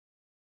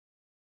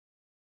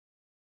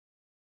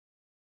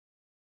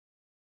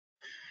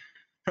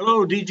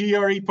Hello,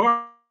 DGRE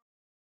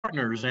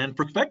partners and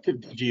prospective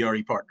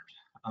DGRE partners.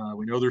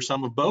 We know there's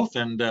some of both,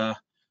 and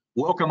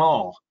welcome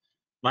all.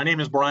 My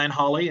name is Brian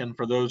Hawley, and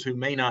for those who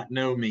may not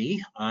know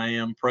me, I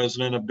am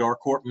president of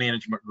Darwin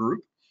Management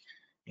Group,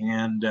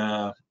 and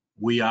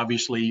we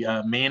obviously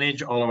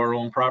manage all of our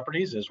own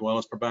properties as well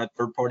as provide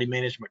third-party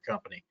management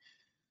company.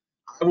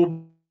 I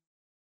will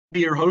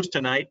be your host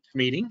tonight's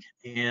meeting,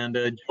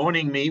 and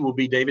joining me will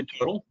be David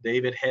Tuttle.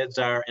 David heads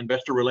our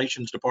investor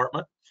relations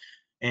department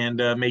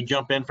and may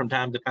jump in from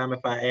time to time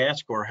if I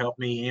ask or help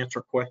me answer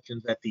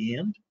questions at the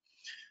end.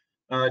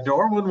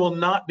 Darwin will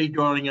not be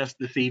joining us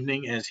this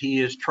evening as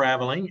he is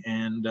traveling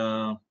and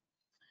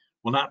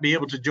will not be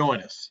able to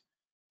join us.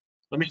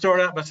 Let me start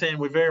out by saying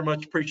we very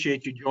much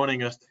appreciate you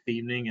joining us this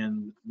evening,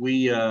 and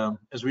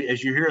as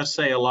you hear us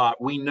say a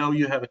lot, we know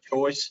you have a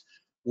choice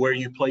where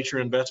you place your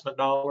investment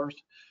dollars,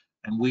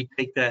 and we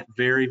take that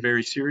very,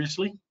 very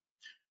seriously.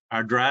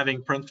 Our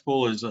driving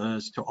principle is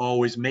to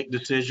always make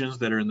decisions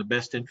that are in the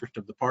best interest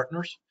of the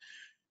partners.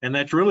 And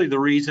that's really the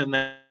reason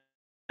that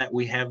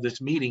we have this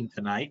meeting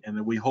tonight and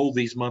that we hold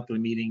these monthly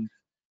meetings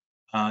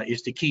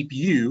is to keep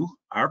you,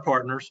 our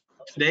partners,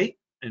 up to date,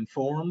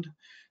 informed,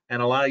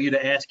 and allow you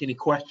to ask any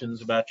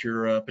questions about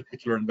your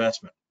particular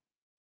investment.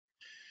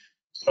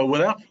 So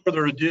without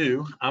further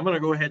ado, I'm going to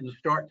go ahead and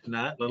start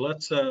tonight.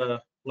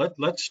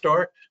 Let's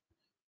start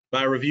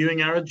by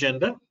reviewing our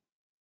agenda.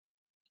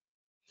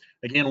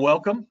 Again,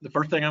 welcome. The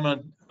first thing I'm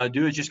going to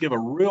do is just give a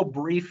real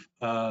brief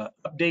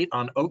update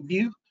on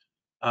Oakview.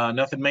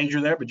 Nothing major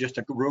there, but just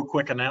a real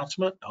quick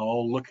announcement.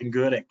 All looking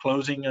good at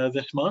closing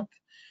this month.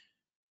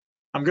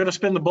 I'm going to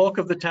spend the bulk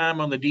of the time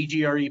on the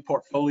DGRE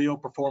portfolio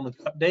performance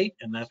update,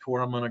 and that's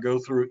where I'm going to go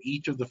through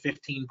each of the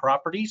 15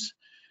 properties.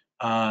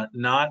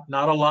 Not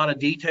a lot of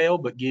detail,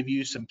 but give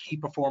you some key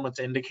performance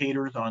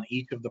indicators on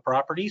each of the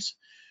properties,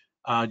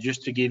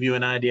 just to give you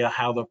an idea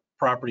how the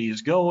property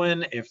is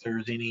going. If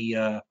there's any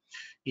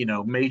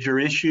major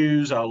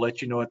issues, I'll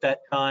let you know at that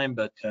time,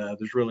 but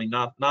there's really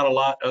not a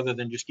lot other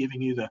than just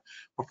giving you the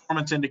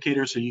performance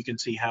indicators so you can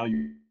see how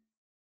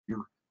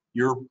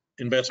your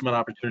investment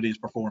opportunity is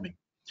performing.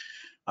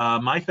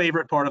 My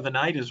favorite part of the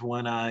night is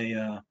when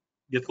I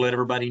get to let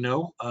everybody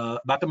know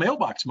about the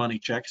mailbox money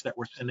checks that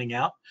we're sending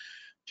out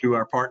to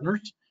our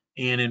partners.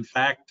 And in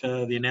fact,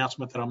 the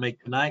announcement that I'll make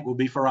tonight will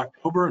be for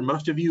October, and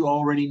most of you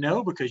already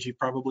know because you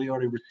probably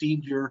already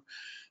received your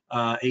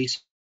ACH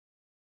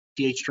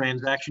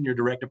transaction, your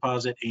direct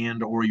deposit,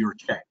 and or your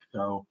check.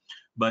 So,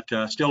 but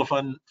still a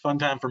fun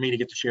time for me to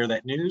get to share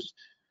that news.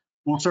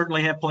 We'll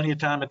certainly have plenty of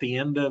time at the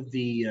end of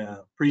the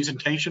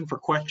presentation for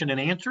question and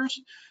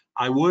answers.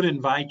 I would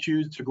invite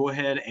you to go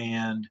ahead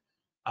and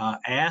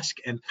ask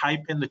and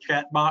type in the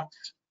chat box.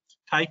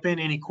 Type in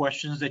any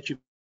questions that you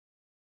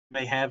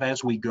may have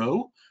as we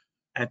go.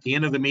 At the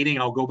end of the meeting,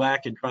 I'll go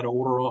back and try to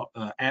order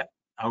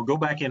I'll go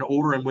back in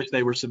order in which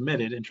they were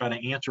submitted and try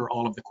to answer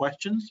all of the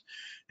questions.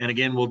 And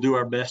again, we'll do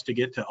our best to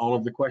get to all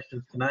of the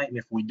questions tonight. And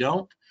if we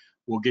don't,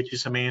 we'll get you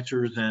some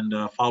answers and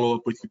follow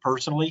up with you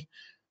personally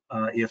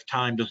if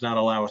time does not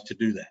allow us to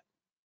do that.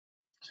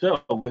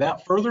 So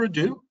without further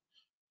ado,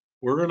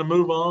 we're going to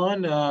move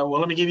on. Well,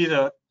 let me give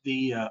you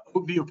the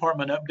Oakview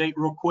apartment update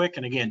real quick.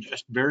 And again,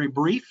 just very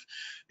brief.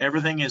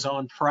 Everything is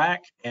on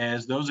track.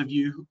 As those of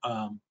you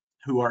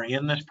who are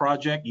in this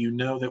project, you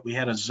know that we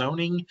had a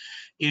zoning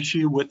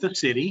issue with the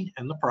city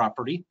and the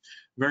property.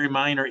 Very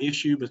minor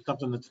issue, but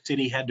something that the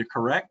city had to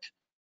correct.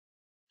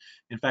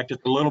 In fact,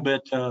 it's a little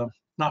bit,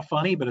 not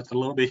funny, but it's a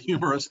little bit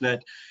humorous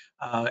that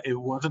it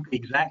wasn't the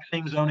exact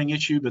same zoning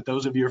issue, but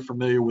those of you are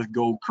familiar with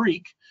Gold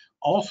Creek,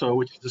 also,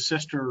 which is the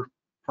sister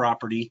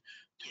property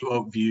to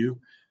Oakview,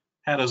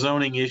 had a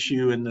zoning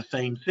issue in the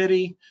same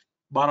city.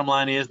 Bottom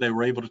line is they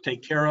were able to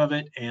take care of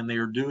it, and they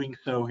are doing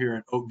so here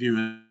at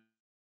Oakview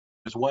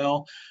as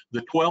well.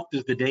 The 12th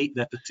is the date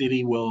that the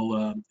city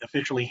will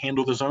officially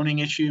handle the zoning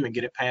issue and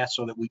get it passed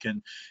so that we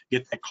can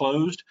get that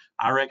closed.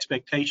 Our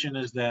expectation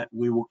is that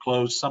we will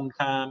close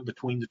sometime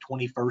between the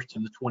 21st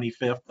and the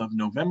 25th of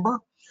November.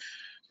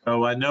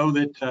 So I know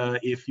that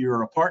if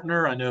you're a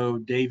partner, I know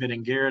David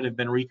and Garrett have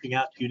been reaching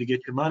out to you to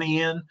get your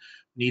money in.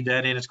 Need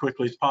that in as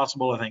quickly as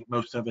possible. I think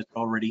most of it's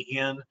already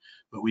in,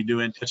 but we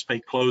do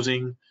anticipate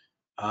closing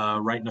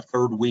right in the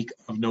third week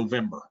of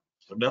November.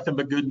 So nothing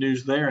but good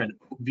news there, and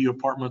Oakview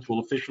Apartments will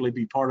officially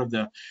be part of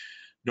the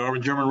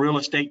Darwin German real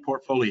estate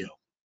portfolio.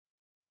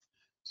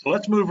 So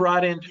let's move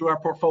right into our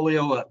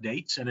portfolio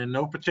updates, and in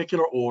no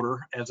particular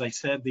order. As I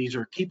said, these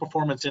are key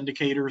performance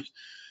indicators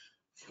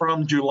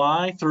from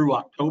July through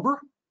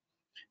October.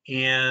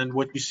 And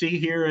what you see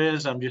here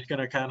is I'm just going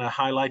to kind of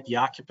highlight the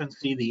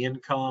occupancy, the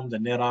income, the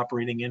net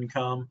operating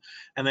income,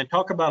 and then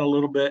talk a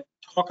little bit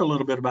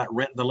about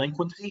rent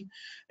delinquency.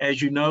 As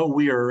you know,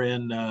 we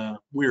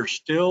are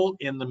still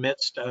in the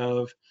midst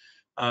of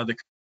the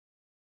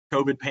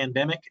COVID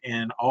pandemic,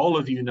 and all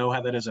of you know how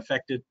that has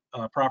affected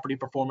property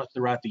performance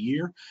throughout the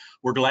year.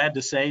 We're glad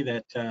to say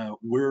that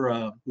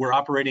we're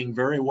operating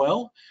very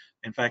well.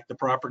 In fact, the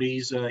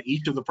properties,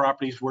 each of the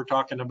properties we're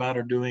talking about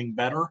are doing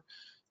better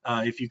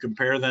if you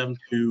compare them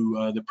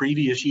to the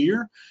previous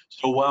year.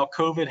 So while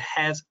COVID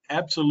has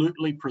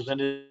absolutely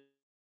presented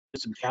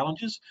some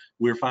challenges,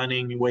 we're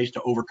finding ways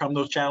to overcome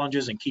those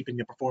challenges and keeping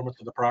the performance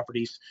of the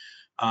properties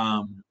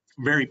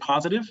very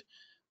positive.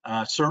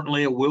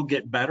 Certainly it will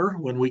get better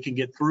when we can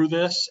get through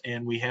this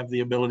and we have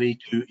the ability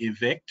to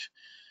evict,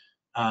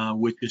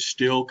 which is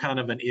still kind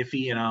of an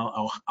iffy, and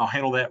I'll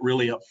handle that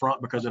really up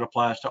front because it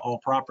applies to all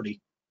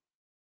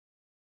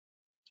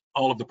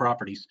of the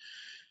properties.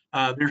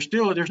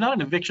 There's not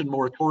an eviction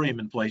moratorium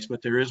in place,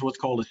 but there is what's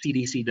called a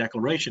CDC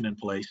declaration in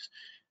place,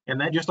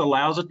 and that just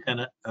allows a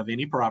tenant of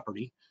any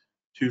property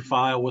to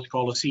file what's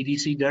called a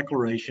CDC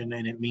declaration,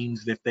 and it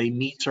means that if they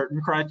meet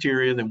certain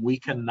criteria, then we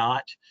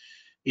cannot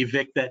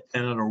evict that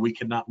tenant or we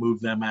cannot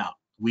move them out.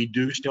 We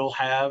do still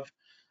have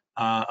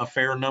a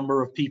fair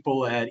number of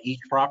people at each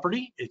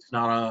property. It's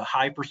not a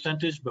high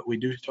percentage, but we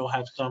do still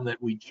have some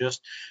that we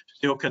just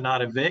still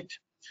cannot evict.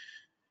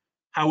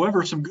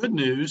 However, some good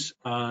news,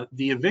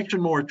 the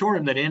eviction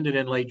moratorium that ended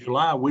in late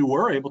July, we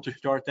were able to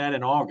start that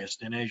in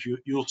August. And as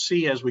you'll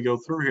see as we go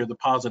through here, the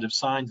positive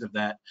signs of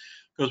that,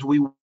 because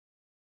we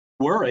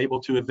were able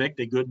to evict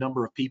a good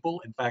number of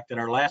people. In fact, at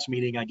our last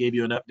meeting, I gave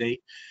you an update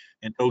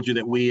and told you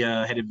that we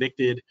had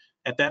evicted,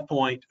 at that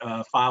point,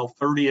 filed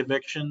 30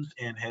 evictions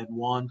and had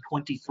won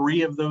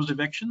 23 of those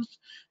evictions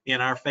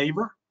in our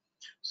favor.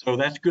 So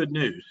that's good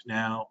news.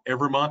 Now,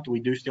 every month,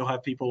 we do still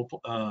have people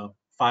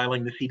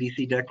filing the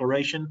CDC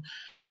declaration.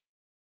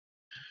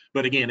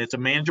 But again, it's a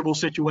manageable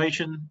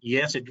situation.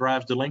 Yes, it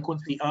drives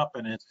delinquency up,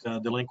 and it's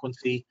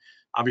delinquency.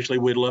 Obviously,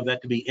 we'd love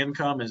that to be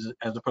income as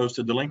opposed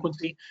to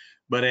delinquency.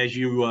 But as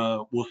you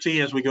will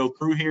see as we go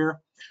through here,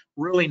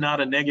 really not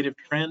a negative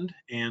trend,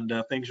 and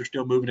things are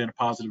still moving in a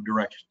positive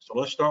direction. So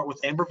let's start with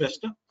Amber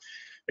Vista.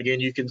 Again,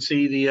 you can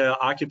see the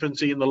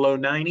occupancy in the low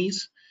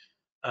 90s,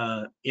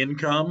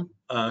 income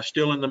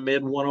still in the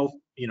mid 10,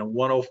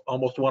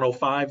 almost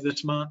 105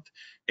 this month.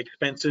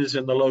 Expenses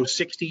in the low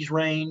 60s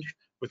range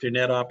with your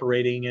net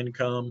operating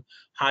income,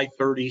 high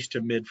 30s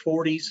to mid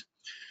 40s.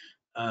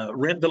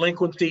 Rent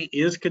delinquency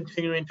is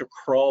continuing to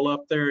crawl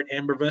up there at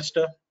Amber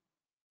Vista,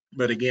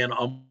 but again,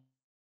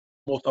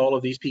 almost all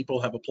of these people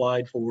have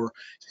applied for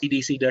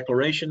CDC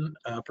declaration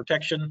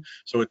protection.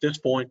 So at this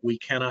point, we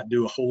cannot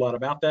do a whole lot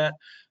about that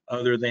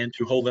other than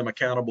to hold them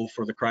accountable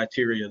for the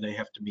criteria they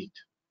have to meet.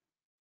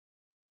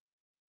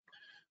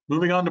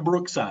 Moving on to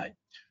Brookside.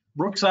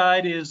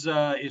 Brookside is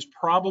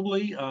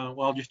probably, well,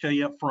 I'll just tell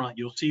you up front,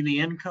 you'll see the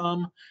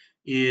income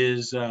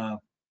is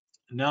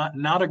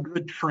not a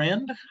good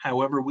trend.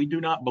 However, we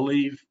do not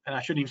believe, and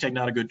I shouldn't even say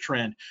not a good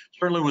trend,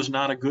 certainly was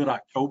not a good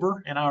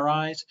October in our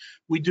eyes.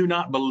 We do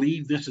not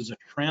believe this is a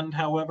trend,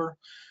 however.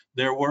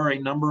 There were a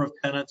number of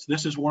tenants.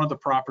 This is one of the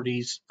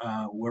properties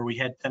where we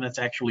had tenants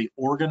actually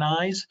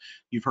organize.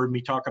 You've heard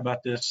me talk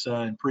about this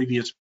in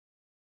previous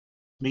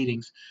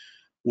meetings,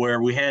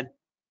 where we had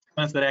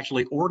tenants that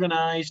actually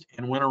organized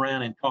and went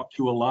around and talked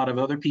to a lot of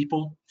other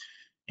people.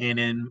 And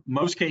in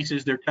most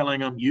cases, they're telling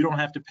them, you don't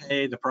have to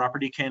pay, the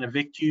property can't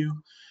evict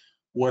you.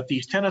 What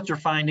these tenants are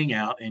finding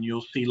out, and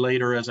you'll see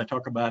later as I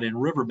talk about in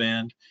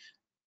Riverbend,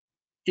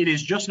 it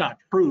is just not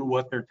true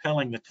what they're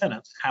telling the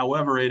tenants.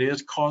 However, it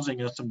is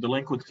causing us some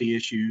delinquency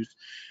issues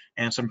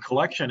and some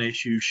collection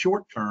issues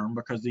short term,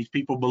 because these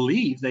people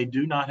believe they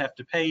do not have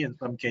to pay in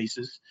some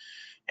cases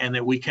and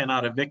that we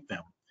cannot evict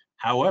them.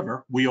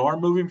 However, we are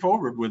moving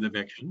forward with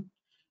eviction.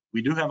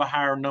 We do have a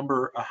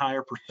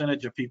higher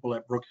percentage of people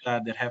at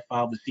Brookside that have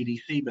filed the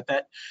CDC, but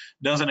that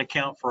doesn't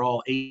account for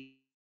all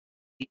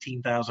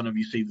 18,000 of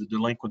you see the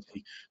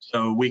delinquency.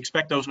 So we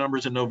expect those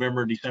numbers in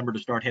November and December to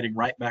start heading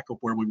right back up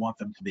where we want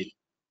them to be.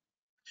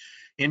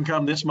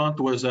 Income this month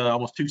was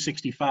almost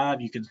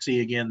 265. You can see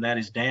again that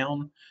is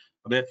down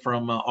a bit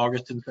from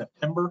August and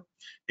September.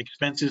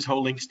 Expenses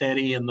holding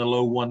steady in the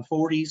low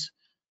 140s.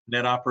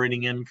 Net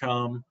operating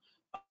income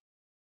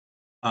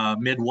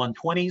mid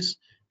 120s.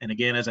 And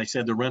again, as I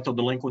said, the rental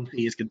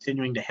delinquency is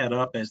continuing to head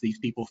up as these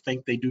people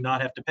think they do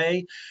not have to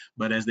pay,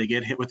 but as they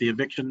get hit with the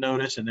eviction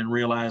notice and then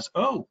realize,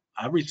 oh,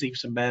 I received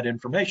some bad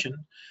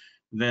information,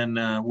 then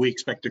we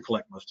expect to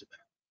collect most of that.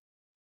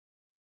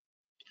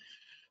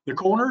 The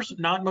corners,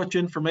 not much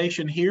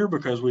information here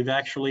because we've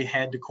actually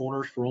had the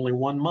corners for only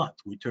 1 month.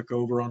 We took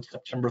over on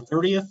September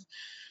 30th.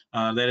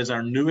 That is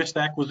our newest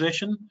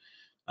acquisition.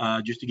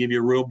 Just to give you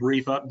a real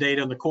brief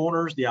update on the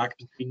corners, the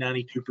occupancy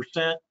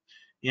 92%,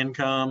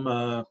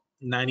 income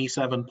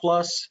 97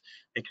 plus,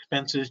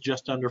 expenses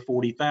just under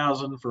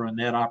 40,000 for a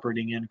net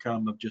operating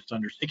income of just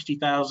under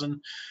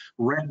 60,000.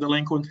 Rent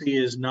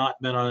delinquency has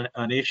not been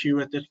an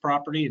issue at this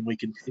property, and we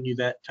continue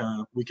that.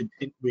 We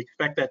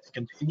expect that to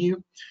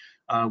continue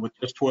with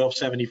just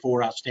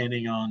 1274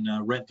 outstanding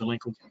on rent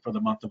delinquency for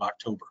the month of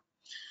October.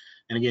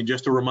 And again,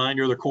 just a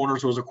reminder, the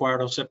corners was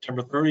acquired on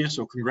September 30th,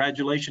 so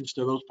congratulations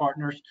to those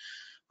partners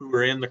who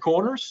are in the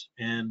corners,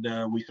 and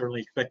we certainly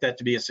expect that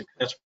to be a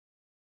success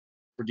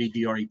for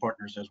DGRE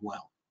partners as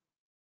well.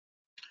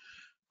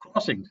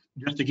 Crossings,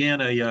 just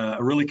again, a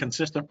really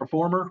consistent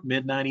performer,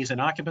 mid-90s in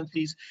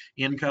occupancies.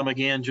 Income,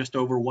 again, just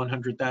over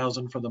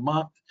 100,000 for the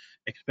month.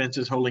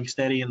 Expenses holding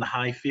steady in the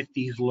high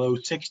 50s, low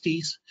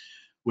 60s,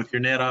 with your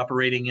net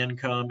operating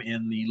income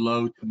in the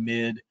low to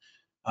mid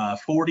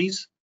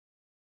 40s.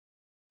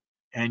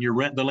 And your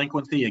rent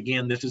delinquency,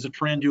 again, this is a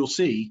trend you'll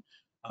see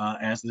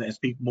as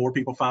more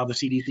people file the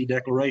CDC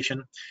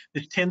declaration.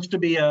 This tends to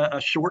be a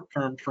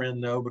short-term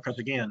trend, though, because,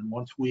 again,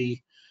 once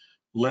we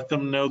let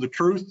them know the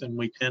truth, and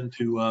we tend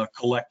to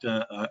collect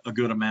a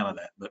good amount of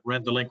that. But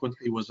rent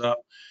delinquency was up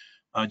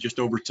just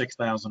over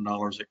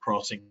 $6,000 at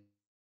Crossing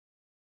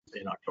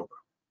in October.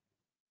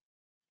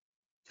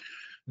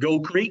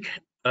 Gold Creek,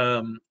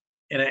 and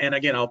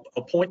again, I'll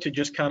point to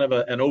just kind of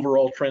an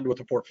overall trend with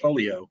the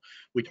portfolio.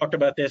 We talked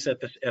about this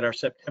at our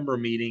September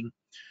meeting,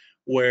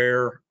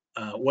 where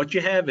what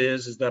you have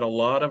is that a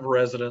lot of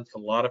residents, a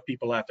lot of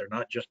people out there,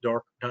 not just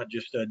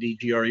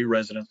DGRE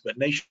residents, but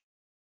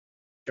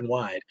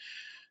nationwide.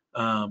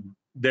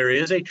 There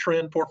is a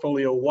trend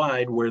portfolio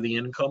wide where the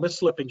income is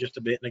slipping just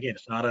a bit. And again,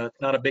 it's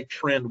not a big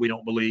trend, we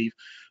don't believe,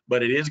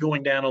 but it is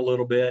going down a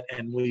little bit.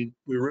 And we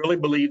really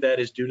believe that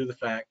is due to the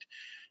fact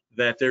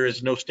that there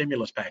is no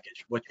stimulus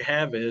package. What you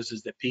have is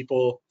that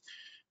people,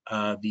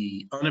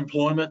 the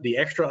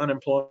extra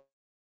unemployment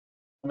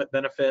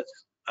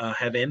benefits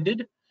have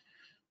ended.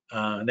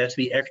 And that's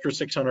the extra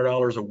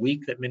 $600 a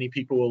week that many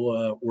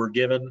people were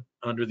given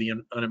under the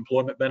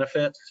unemployment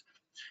benefits.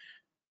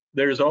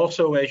 There's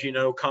also, as you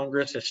know,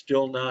 Congress has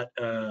still not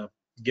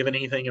given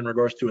anything in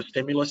regards to a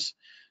stimulus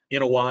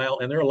in a while,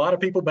 and there are a lot of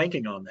people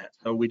banking on that.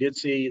 So we did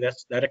see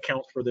that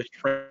accounts for this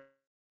trend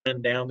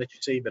down that you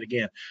see, but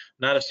again,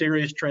 not a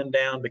serious trend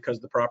down because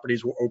the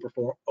properties were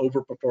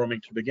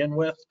overperforming to begin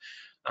with.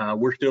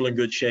 We're still in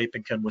good shape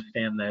and can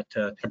withstand that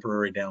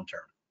temporary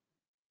downturn.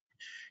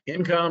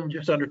 Income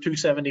just under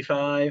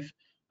 275.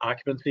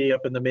 Occupancy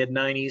up in the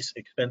mid-90s,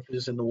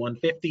 expenses in the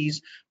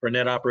 150s for a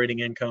net operating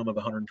income of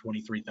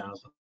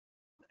 123,000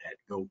 at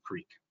Gold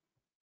Creek.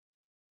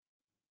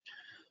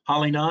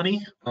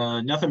 Halinani,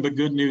 nothing but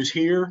good news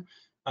here.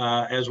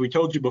 As we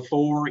told you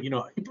before,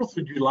 April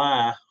through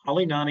July,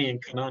 Halinani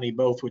and Kanani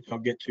both, which I'll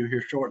get to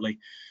here shortly,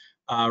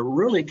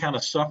 really kind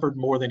of suffered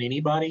more than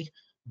anybody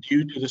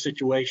due to the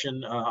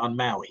situation on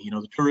Maui.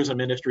 The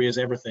tourism industry is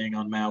everything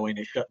on Maui, and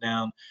they shut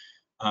down.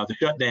 The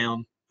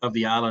shutdown of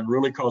the island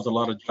really caused a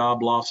lot of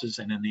job losses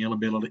and then the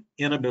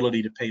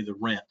inability to pay the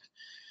rent.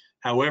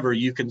 However,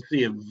 you can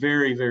see a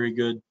very, very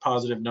good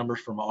positive numbers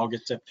from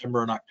August,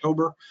 September, and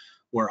October,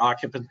 where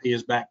occupancy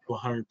is back to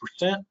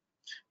 100%.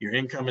 Your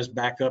income is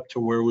back up to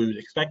where we would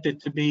expect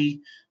it to be.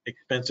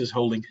 Expenses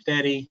holding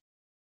steady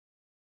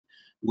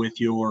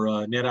with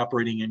your net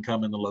operating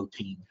income in the low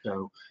teens.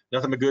 So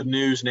nothing but good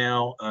news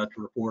now to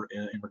report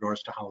in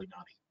regards to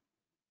Halinani.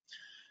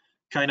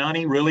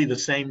 Kainani, really the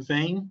same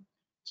thing.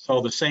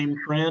 Saw the same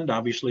trend.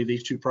 Obviously,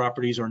 these two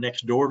properties are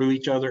next door to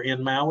each other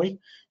in Maui,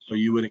 so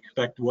you would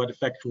expect what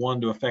affects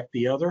one to affect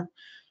the other.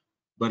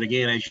 But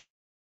again, as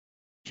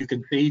you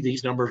can see,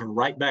 these numbers are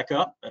right back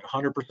up at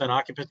 100%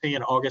 occupancy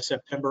in August,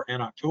 September, and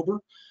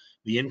October.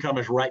 The income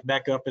is right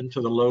back up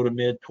into the low to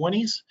mid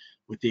 20s,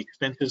 with the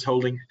expenses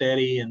holding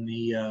steady in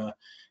the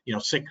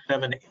 6,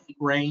 7, 8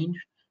 range,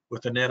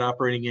 with the net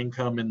operating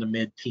income in the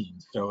mid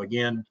teens. So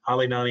again,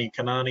 Halinani and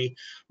Kanani,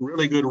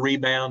 really good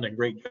rebound and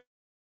great job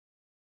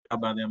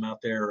by them out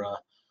there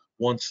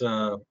once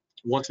the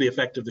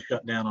effect of the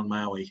shutdown on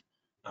Maui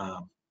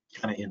kind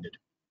of ended.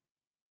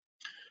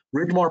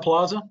 Ridgemar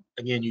Plaza,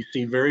 again, you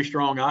see very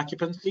strong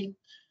occupancy.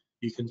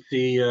 You can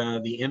see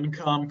the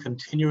income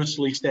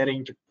continuously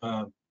steadily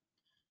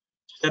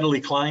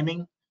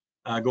climbing,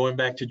 going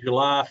back to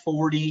July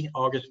 40,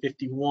 August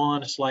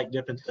 51, a slight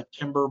dip in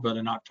September, but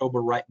in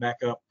October right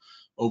back up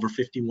over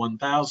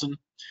 51,000.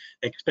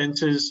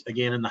 Expenses,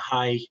 again, in the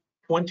high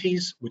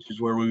 20s, which is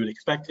where we would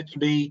expect it to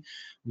be.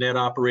 Net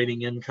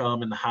operating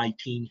income in the high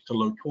teens to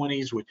low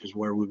 20s, which is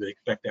where we would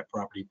expect that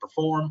property to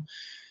perform.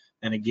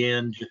 And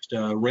again, just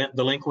rent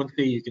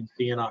delinquency, you can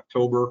see in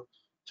October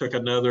took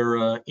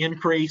another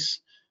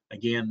increase.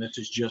 Again, this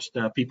is just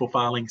people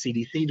filing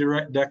CDC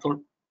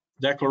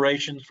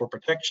declarations for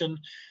protection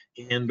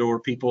and or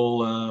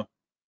people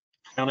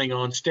counting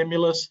on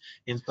stimulus.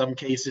 In some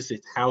cases,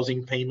 it's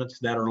housing payments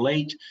that are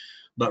late,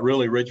 but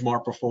really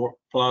Ridgemar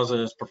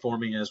Plaza is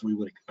performing as we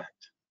would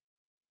expect.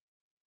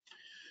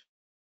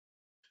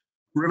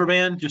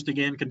 Riverbend, just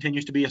again,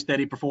 continues to be a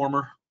steady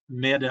performer,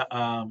 mid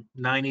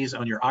 90s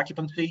on your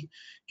occupancy.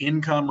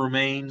 Income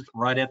remains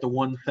right at the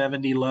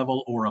 170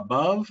 level or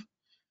above.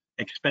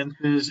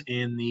 Expenses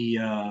in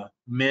the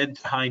mid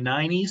to high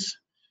 90s,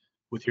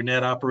 with your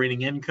net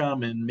operating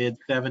income in mid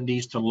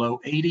 70s to low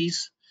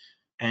 80s.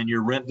 And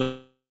your rent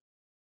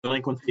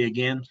delinquency,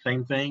 again,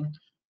 same thing,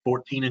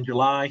 14 in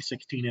July,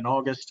 16 in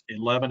August,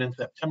 11 in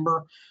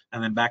September,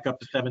 and then back up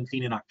to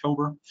 17 in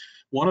October.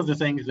 One of the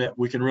things that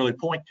we can really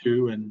point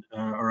to, and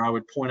or I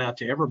would point out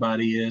to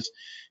everybody, is,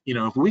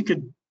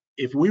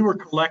 if we were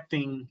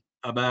collecting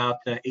about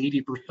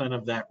 80%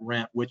 of that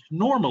rent, which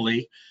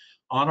normally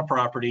on a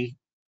property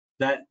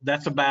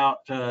that's about,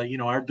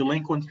 our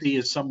delinquency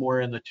is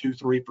somewhere in the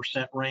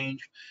 2-3%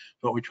 range,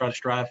 what we try to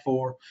strive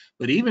for.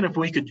 But even if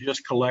we could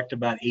just collect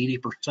about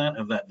 80%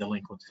 of that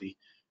delinquency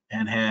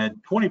and had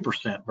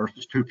 20%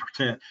 versus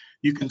 2%,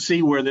 you can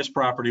see where this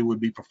property would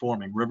be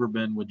performing.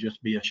 Riverbend would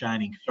just be a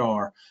shining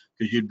star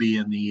because you'd be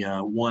in the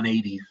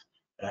 180s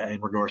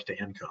in regards to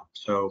income.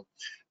 So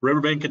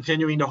Riverbend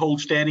continuing to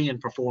hold steady and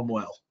perform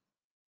well.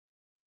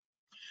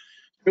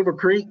 Silver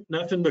Creek,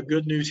 nothing but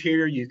good news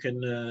here. You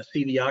can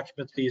see the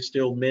occupancy is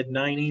still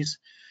mid-90s.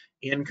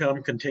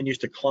 Income continues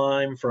to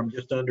climb from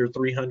just under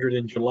 300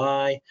 in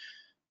July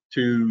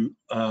to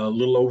a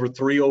little over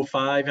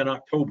 305 in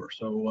October.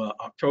 So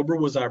October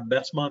was our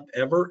best month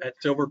ever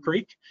at Silver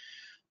Creek.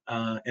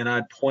 And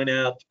I'd point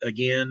out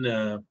again,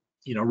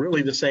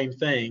 really the same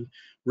thing.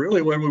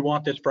 Really where we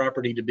want this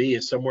property to be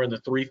is somewhere in the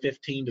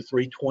 315 to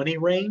 320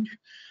 range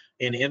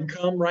in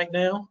income right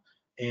now.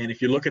 And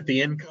if you look at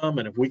the income,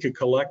 and if we could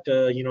collect,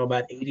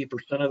 about 80%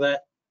 of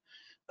that,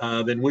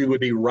 then we would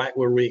be right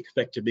where we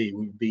expect to be.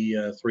 We'd be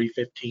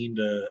 315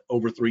 to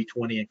over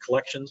 320 in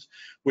collections,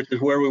 which is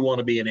where we want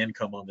to be in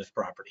income on this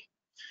property.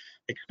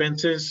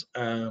 Expenses,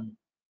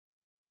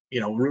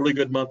 really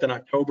good month in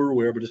October.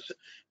 We were able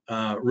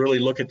to really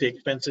look at the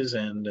expenses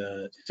and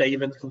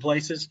save in some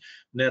places.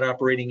 Net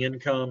operating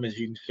income, as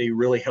you can see,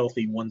 really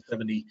healthy,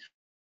 170,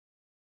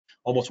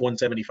 almost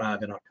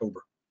 175 in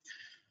October.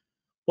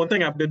 One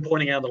thing I've been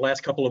pointing out the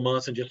last couple of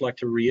months and just like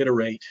to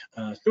reiterate,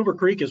 Silver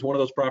Creek is one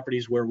of those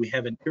properties where we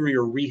have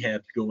interior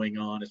rehabs going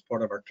on as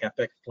part of our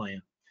CapEx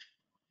plan.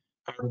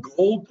 Our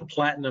gold to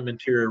platinum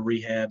interior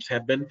rehabs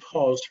have been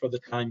paused for the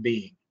time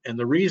being. And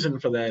the reason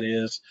for that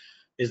is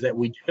that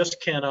we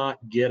just cannot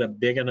get a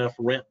big enough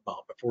rent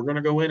bump. If we're going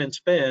to go in and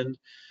spend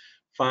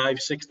 $5,000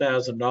 to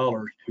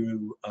 $6,000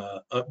 to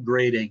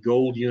upgrade a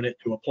gold unit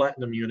to a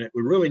platinum unit,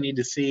 we really need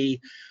to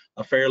see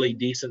a fairly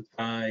decent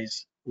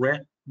size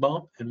rent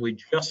bump, and we're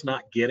just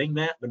not getting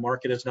that. The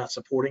market is not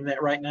supporting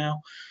that right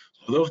now.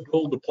 So those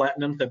gold to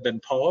platinums have been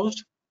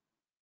paused,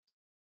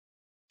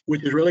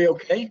 which is really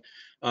okay.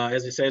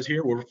 As it says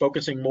here, we're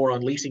focusing more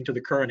on leasing to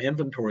the current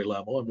inventory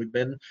level, and we've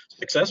been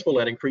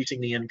successful at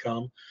increasing the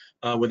income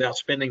without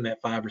spending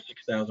that $5,000 or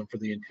 $6,000 for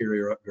the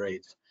interior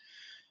upgrades.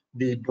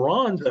 The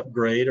bronze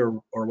upgrade,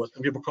 or what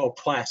some people call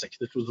classics,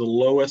 this was the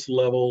lowest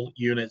level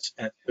units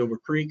at Silver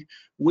Creek.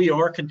 We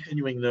are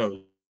continuing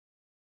those.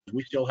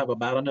 We still have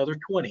about another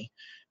 20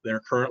 that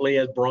are currently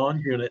as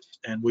bronze units,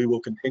 and we will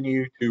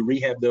continue to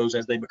rehab those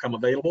as they become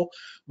available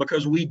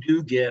because we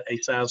do get a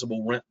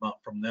sizable rent bump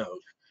from those,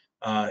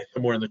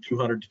 somewhere in the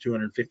 $200 to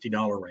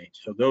 $250 range.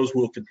 So those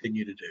we'll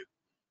continue to do.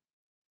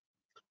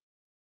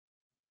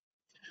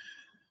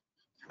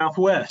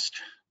 Southwest,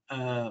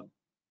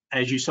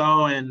 as you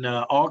saw in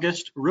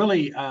August,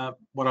 really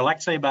what I like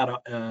to say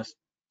about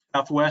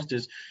Southwest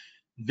is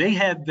they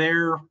had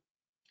their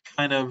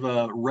kind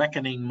of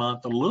reckoning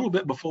month a little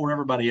bit before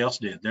everybody else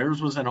did.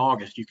 Theirs was in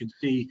August. You can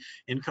see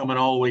incoming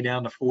all the way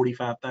down to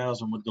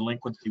 45,000 with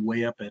delinquency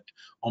way up at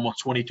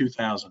almost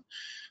 22,000.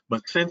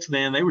 But since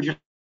then, they were just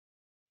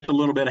a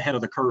little bit ahead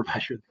of the curve, I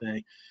should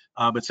say.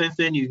 But since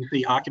then, you can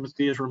see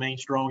occupancy has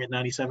remained strong at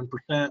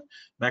 97%,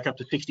 back up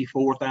to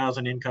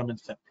 64,000 income in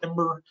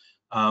September,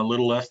 a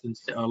little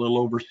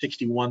over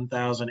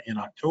 61,000 in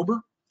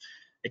October.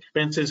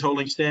 Expenses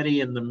holding steady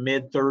in the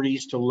mid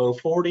 30s to low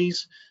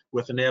 40s,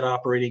 with the net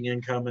operating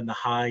income in the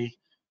high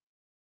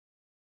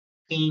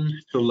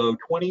teens to low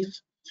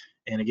 20s.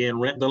 And again,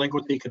 rent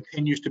delinquency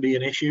continues to be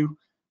an issue.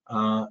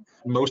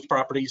 Most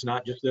properties,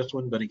 not just this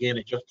one, but again,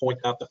 it just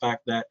points out the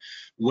fact that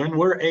when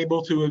we're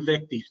able to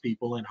evict these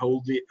people and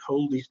hold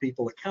these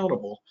people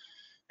accountable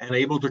and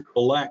able to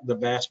collect the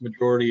vast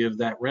majority of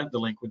that rent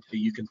delinquency,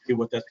 you can see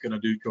what that's going to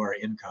do to our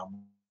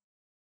income,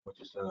 which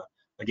is,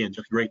 again,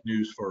 just great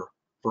news for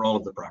all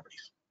of the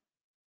properties.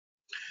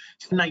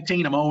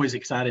 1019, I'm always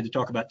excited to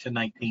talk about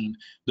 1019.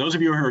 Those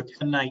of you who are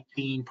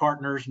 1019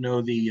 partners know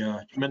the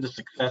tremendous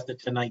success that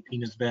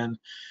 1019 has been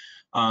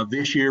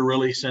this year,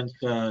 really since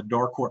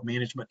Darcourt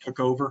Management took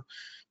over.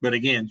 But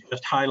again,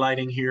 just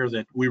highlighting here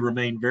that we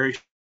remain very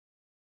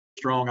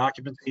strong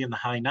occupancy in the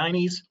high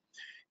 90s,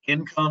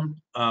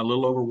 income a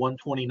little over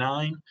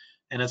 129.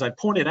 And as I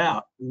pointed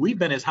out, we've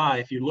been as high,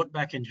 if you look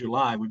back in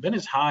July, we've been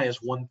as high as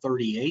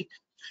 138.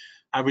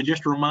 I would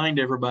just remind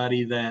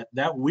everybody that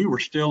we were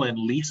still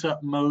in lease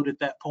up mode at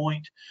that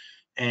point,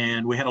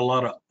 and we had a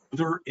lot of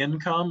other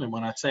income. And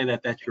when I say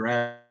that, that's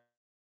your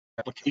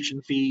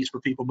application fees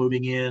for people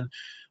moving in,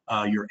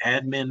 your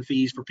admin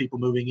fees for people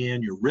moving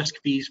in, your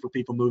risk fees for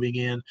people moving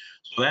in.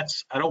 So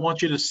I don't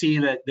want you to see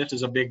that this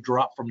is a big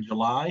drop from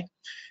July.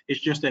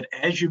 It's just that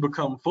as you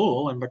become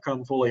full and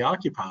become fully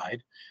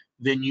occupied,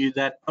 then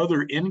that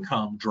other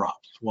income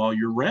drops while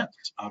your rent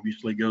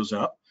obviously goes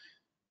up.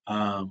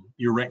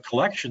 Your rent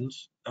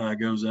collections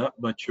goes up,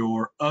 but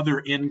your other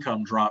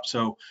income drops.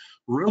 So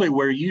really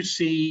where you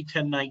see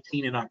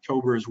 1019 in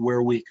October is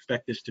where we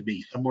expect this to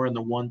be. Somewhere in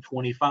the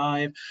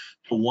 125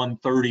 to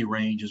 130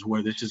 range is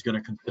where this is going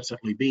to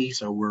consistently be.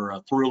 So we're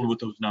thrilled with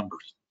those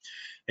numbers.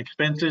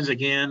 Expenses,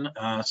 again,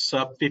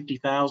 sub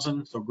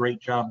 50,000, so great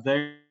job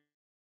there.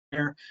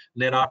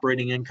 Net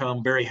operating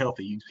income, very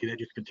healthy. You can see that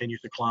just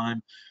continues to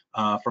climb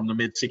from the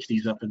mid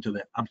 60s up into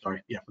the,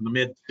 from the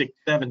mid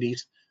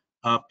 70s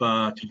up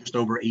to just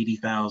over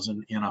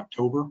 80,000 in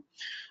October.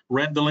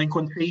 Rent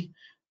delinquency,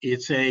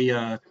 it's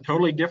a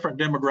totally different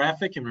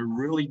demographic, and we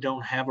really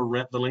don't have a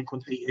rent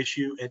delinquency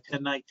issue at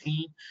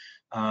 1019.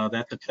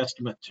 That's a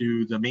testament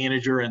to the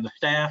manager and the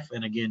staff,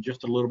 and again,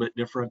 just a little bit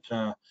different,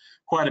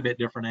 quite a bit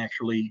different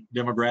actually,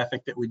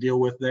 demographic that we deal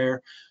with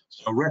there.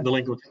 So rent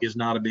delinquency is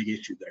not a big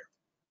issue there.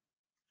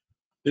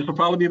 This will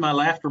probably be my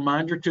last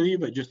reminder to you,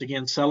 but just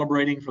again,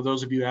 celebrating for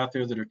those of you out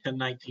there that are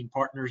 1019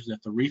 partners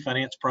that the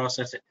refinance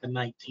process at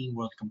 1019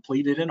 was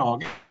completed in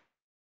August.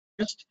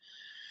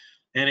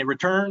 And it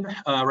returned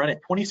right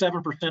at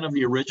 27% of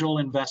the original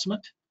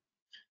investment.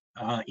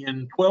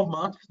 In 12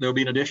 months, there'll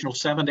be an additional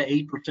 7 to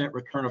 8%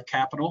 return of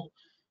capital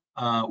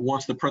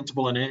once the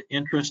principal and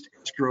interest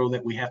escrow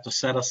that we have to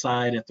set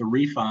aside at the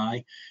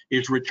refi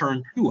is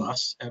returned to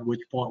us, at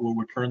which point we'll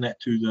return that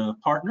to the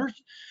partners.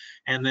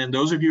 And then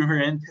those of you who are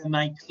in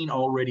 1019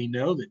 already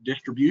know that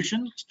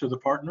distributions to the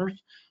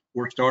partners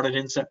were started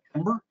in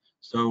September.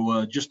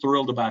 So just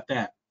thrilled about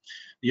that.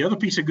 The other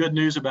piece of good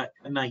news about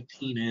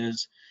 1019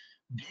 is,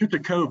 due to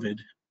COVID,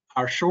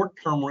 our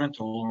short-term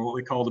rental, or what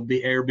we call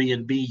the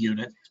Airbnb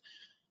units,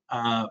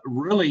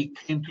 really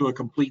came to a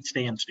complete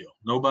standstill.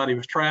 Nobody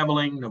was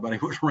traveling, nobody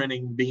was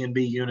renting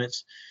B&B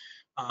units,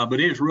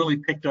 but it has really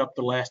picked up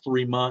the last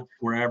 3 months.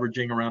 We're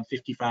averaging around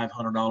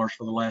 $5,500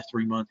 for the last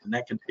 3 months, and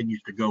that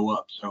continues to go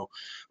up. So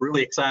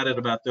really excited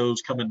about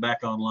those coming back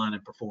online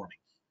and performing.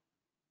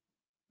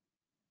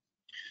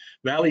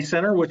 Valley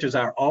Center, which is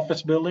our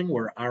office building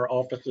where our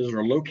offices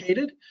are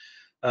located.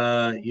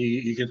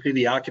 You can see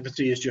the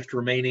occupancy is just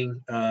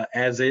remaining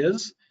as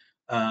is.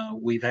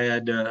 We've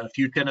had a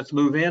few tenants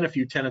move in, a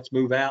few tenants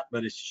move out,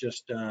 but it's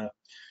just,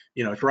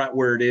 it's right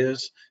where it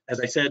is. As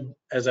I said,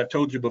 as I've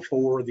told you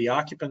before, the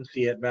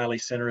occupancy at Valley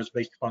Center is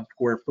based upon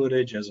square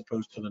footage as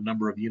opposed to the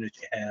number of units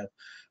you have,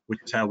 which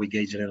is how we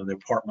gauge it in the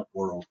apartment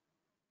world.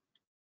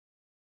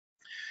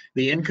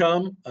 The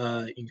income,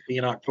 you can see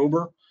in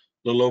October, a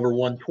little over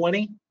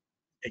 120,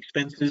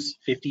 expenses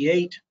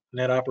 58.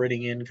 Net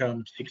operating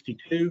income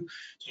 62.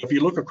 So if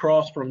you look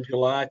across from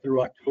July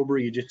through October,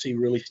 you just see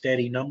really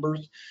steady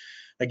numbers.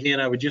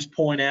 Again, I would just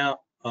point out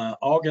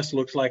August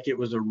looks like it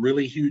was a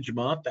really huge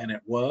month, and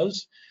it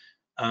was.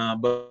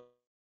 But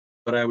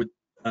I would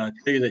tell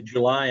you that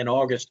July and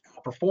August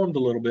performed a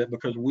little bit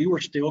because we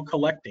were still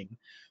collecting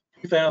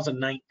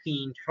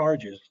 2019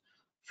 charges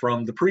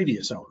from the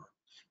previous owner.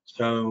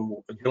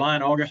 So July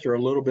and August are a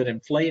little bit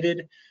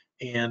inflated.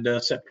 And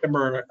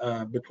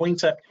between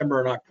September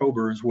and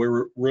October is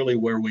where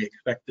we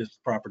expect this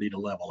property to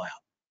level out.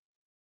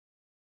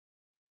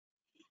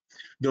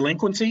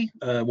 Delinquency,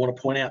 I want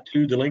to point out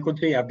too,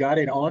 delinquency, I've got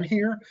it on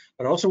here,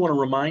 but I also want to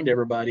remind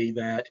everybody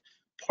that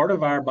part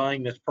of our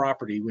buying this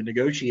property, we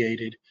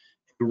negotiated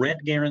a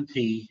rent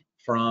guarantee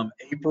from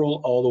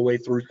April all the way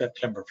through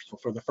September, so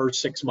for the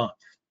first 6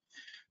 months.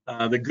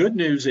 The good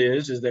news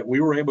is that we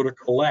were able to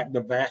collect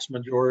the vast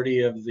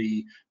majority of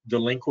the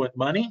delinquent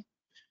money.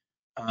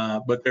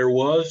 But there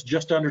was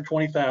just under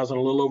 20,000,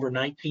 a little over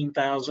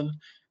 19,000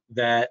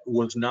 that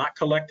was not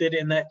collected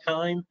in that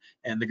time.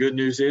 And the good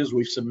news is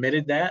we've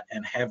submitted that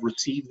and have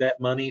received that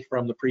money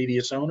from the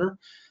previous owner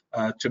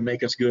to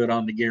make us good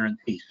on the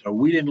guarantee. So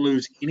we didn't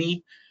lose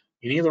any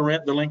of the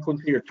rent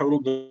delinquency or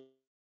total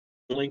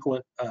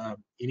delinquent,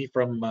 any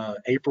from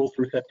April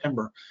through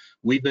September.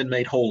 We've been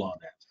made whole on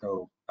that.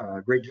 So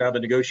great job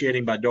of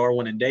negotiating by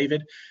Darwin and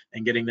David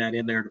and getting that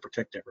in there to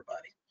protect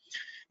everybody.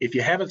 If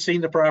you haven't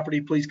seen the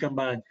property, please come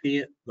by and see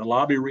it. The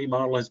lobby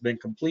remodel has been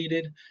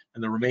completed,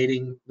 and the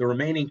remaining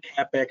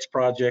CapEx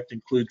project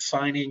includes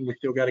signing, we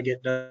still got to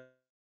get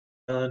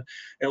done,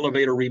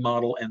 elevator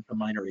remodel, and some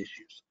minor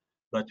issues.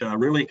 But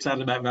really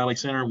excited about Valley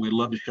Center, and we'd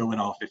love to show it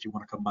off if you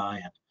want to come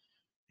by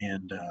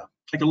and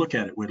take a look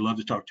at it. We'd love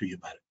to talk to you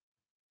about it.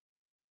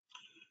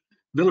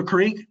 Villa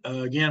Creek,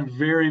 again,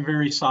 very,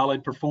 very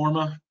solid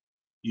performer.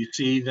 You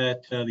see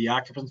that the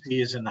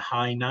occupancy is in the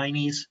high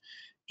 90s.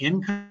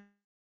 Income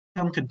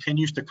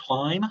continues to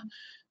climb.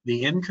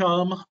 The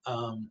income,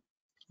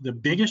 the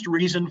biggest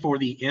reason for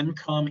the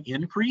income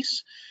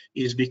increase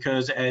is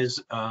because, as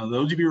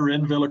those of you who are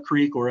in Villa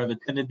Creek or have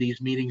attended these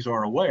meetings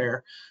are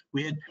aware,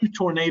 we had 2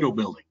 tornado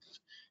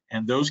buildings,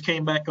 and those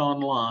came back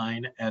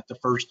online at the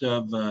 1st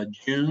of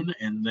June,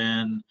 and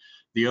then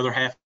the other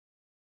half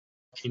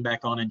came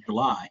back on in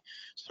July.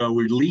 So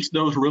we leased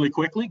those really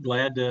quickly.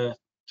 Glad to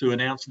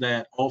announce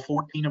that all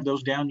 14 of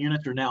those down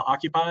units are now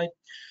occupied.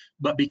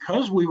 But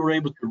because we were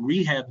able to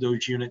rehab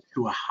those units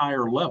to a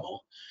higher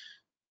level,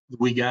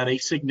 we got a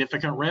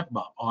significant rent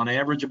bump. On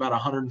average, about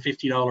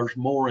 $150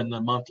 more in the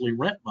monthly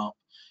rent bump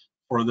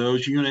for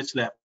those units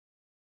that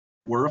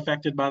were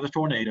affected by the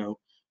tornado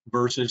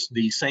versus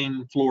the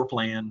same floor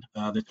plan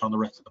that's on the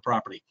rest of the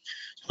property.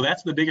 So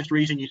that's the biggest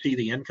reason you see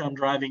the income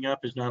driving up,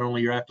 is not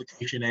only your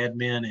application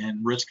admin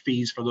and risk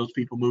fees for those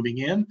people moving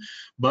in,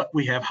 but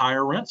we have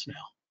higher rents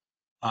now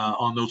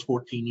on those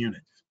 14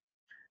 units.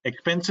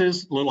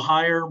 Expenses a little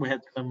higher. We had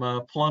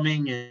some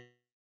plumbing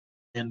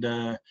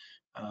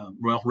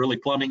well, really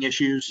plumbing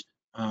issues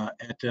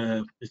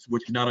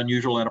which is not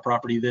unusual at a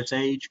property this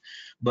age,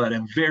 but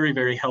a very,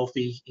 very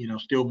healthy,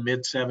 still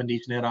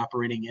mid-70s net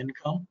operating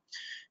income.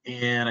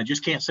 And I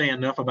just can't say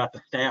enough about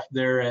the staff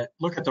there.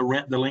 Look at the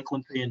rent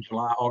delinquency in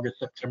July, August,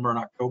 September, and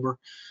October.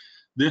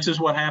 This is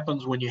what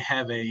happens when you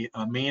have a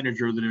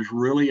manager that is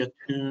really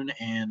attuned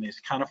and has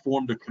kind of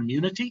formed a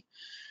community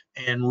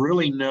and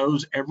really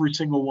knows every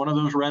single one of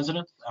those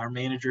residents. Our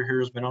manager here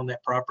has been on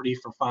that property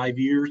for 5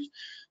 years,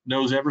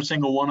 knows every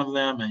single one of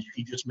them, and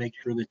she just makes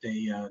sure that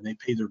they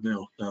pay their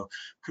bills. So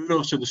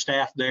kudos to the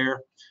staff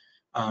there.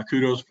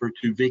 Kudos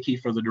to Vicki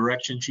for the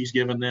direction she's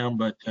given them.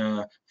 But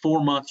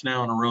 4 months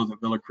now in a row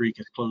that Villa Creek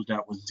has closed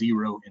out with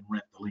 0 in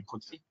rent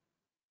delinquency.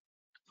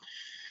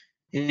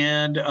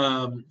 And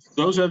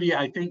those of you,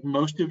 I think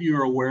most of you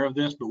are aware of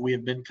this, but we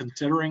have been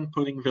considering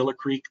putting Villa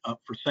Creek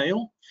up for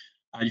sale.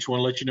 I just want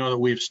to let you know that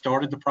we have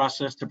started the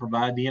process to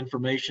provide the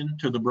information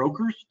to the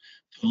brokers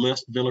to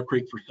list Villa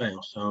Creek for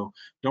sale. So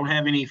don't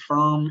have any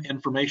firm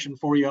information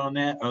for you on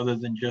that other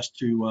than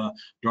just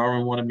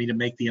Darwin wanted me to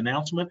make the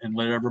announcement and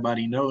let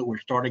everybody know that we're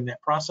starting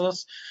that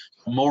process.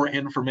 More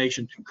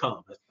information to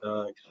come.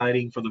 It's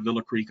exciting for the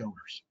Villa Creek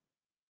owners.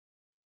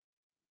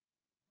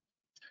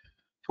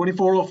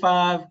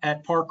 2405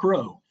 at Park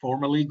Row,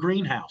 formerly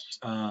Greenhouse.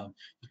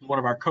 One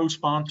of our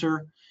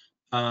co-sponsor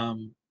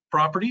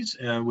properties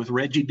with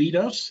Reggie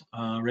Betos.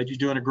 Reggie's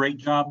doing a great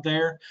job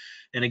there.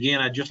 And again,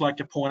 I'd just like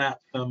to point out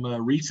some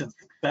recent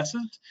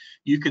successes.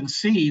 You can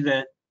see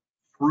that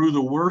through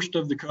the worst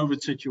of the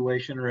COVID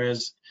situation, or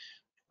as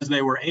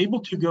they were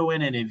able to go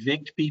in and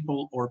evict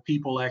people, or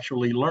people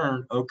actually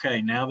learn,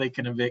 okay, now they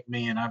can evict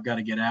me and I've got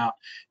to get out.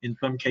 In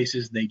some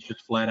cases, they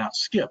just flat out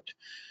skipped.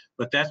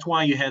 But that's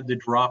why you had the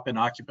drop in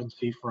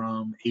occupancy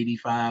from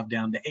 85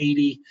 down to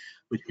 80,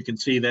 which you can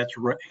see that's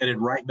headed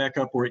right back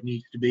up where it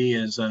needs to be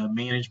as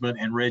management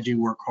and Reggie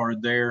work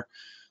hard there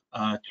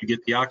to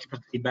get the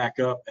occupancy back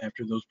up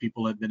after those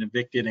people had been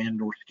evicted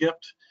and or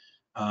skipped,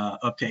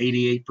 up to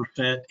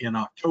 88% in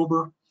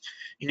October.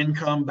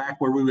 Income back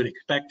where we would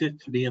expect it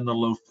to be in the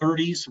low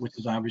 30s, which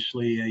is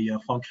obviously a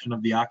function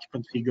of the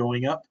occupancy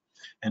going up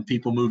and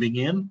people moving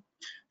in.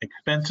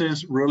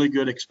 Expenses, really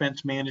good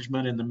expense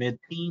management in the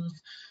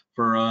mid-teens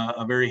for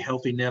a very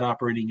healthy net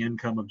operating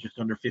income of just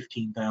under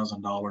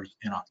 $15,000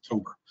 in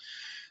October.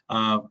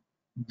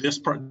 This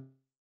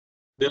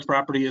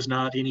property is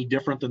not any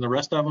different than the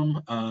rest of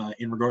them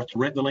in regards to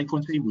rent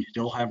delinquency. We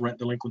still have rent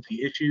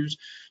delinquency issues,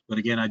 but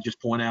again, I just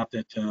point out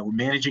that we're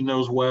managing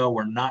those well.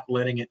 We're not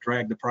letting it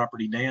drag the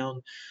property down,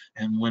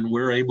 and when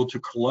we're able to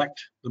collect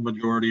the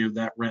majority of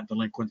that rent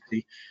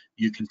delinquency,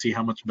 you can see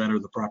how much better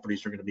the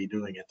properties are going to be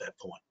doing at that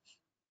point.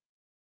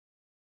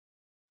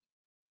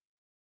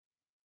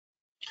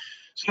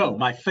 So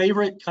my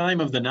favorite time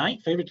of the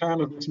night, favorite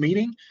time of this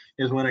meeting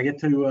is when I get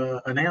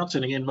to announce,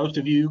 and again, most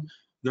of you,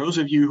 those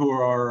of you who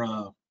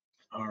are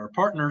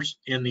partners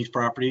in these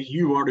properties,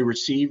 you've already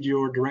received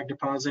your direct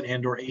deposit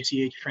and or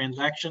ACH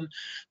transaction.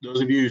 Those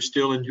of you who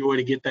still enjoy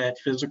to get that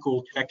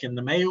physical check in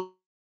the mail,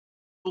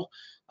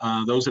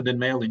 those have been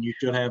mailed and you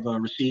should have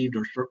received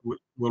or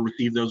will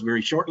receive those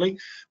very shortly.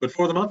 But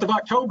for the month of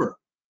October,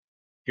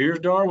 here's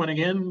Darwin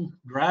again,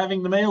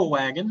 driving the mail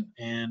wagon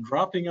and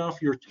dropping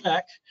off your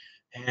check.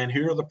 And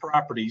here are the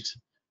properties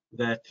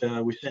that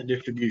we sent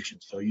distribution.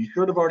 So you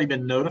should have already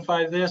been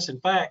notified of this. In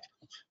fact,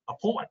 I'll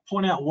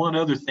point out one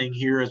other thing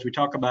here as we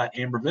talk about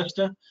Amber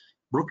Vista,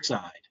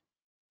 Brookside,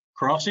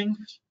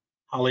 Crossings,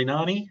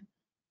 Halinani,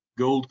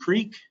 Gold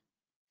Creek,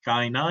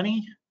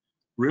 Kainani,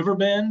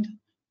 Riverbend,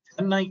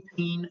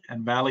 1019,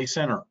 and Valley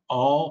Center.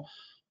 All,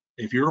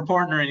 if you're a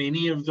partner in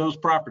any of those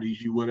properties,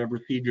 you would have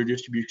received your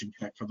distribution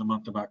check for the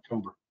month of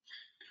October.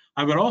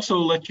 I would also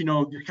let you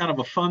know kind of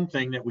a fun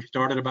thing that we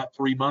started about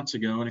 3 months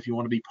ago, and if you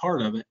want to be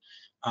part of it,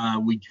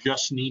 we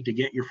just need to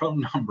get your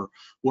phone number.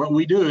 What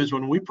we do is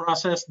when we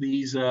process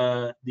these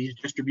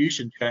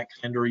distribution checks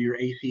and or your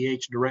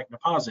ACH direct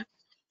deposit,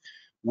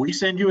 we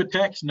send you a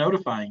text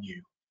notifying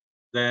you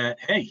that,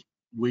 hey,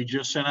 we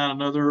just sent out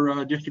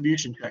another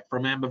distribution check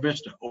from Amber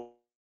Vista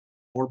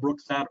or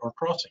Brookside or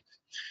Crossings.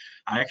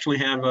 I actually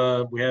have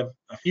we have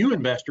a few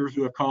investors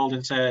who have called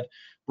and said,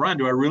 Brian,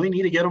 do I really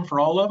need to get them for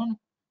all of them?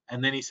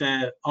 And then he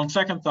said, on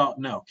second thought,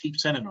 no, keep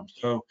sending them.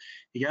 So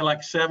he got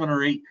like 7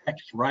 or 8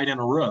 texts right in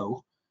a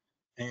row.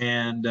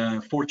 And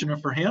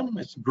fortunate for him,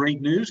 it's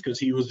great news because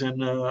he was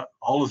in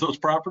all of those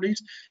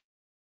properties.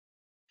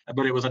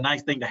 But it was a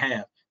nice thing to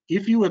have.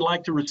 If you would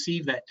like to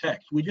receive that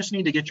text, we just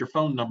need to get your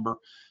phone number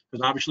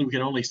because obviously we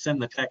can only send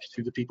the text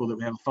to the people that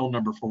we have a phone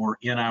number for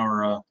in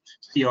our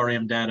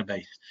CRM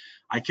database.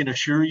 I can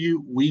assure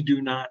you, we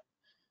do not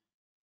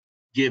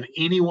give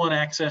anyone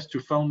access to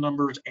phone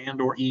numbers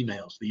and or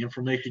emails. The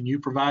information you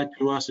provide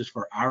to us is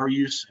for our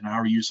use and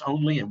our use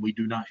only, and we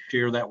do not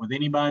share that with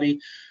anybody.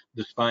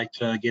 Despite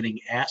getting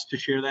asked to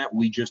share that,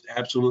 we just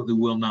absolutely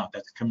will not.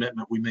 That's a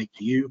commitment we make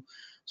to you.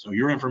 So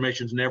your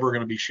information is never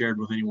going to be shared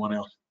with anyone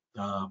else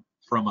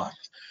from us.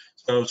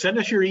 So send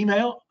us your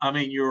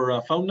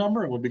your phone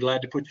number, and we'll be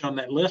glad to put you on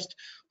that list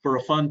for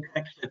a fun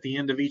text at the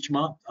end of each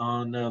month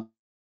on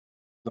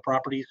the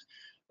properties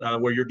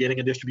where you're getting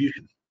a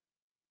distribution.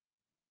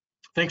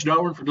 Thanks,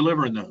 Darwin, for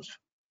delivering those.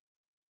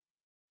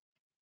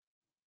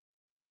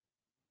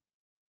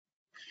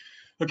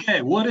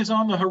 Okay, what is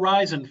on the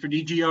horizon for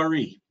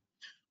DGRE?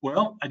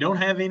 Well, I don't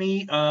have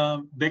any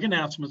big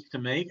announcements to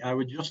make. I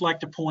would just like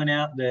to point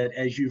out that,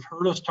 as you've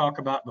heard us talk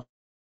about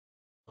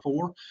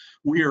before,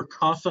 we are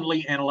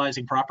constantly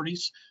analyzing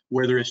properties,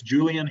 whether it's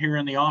Julian here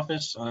in the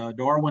office,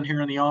 Darwin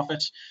here in the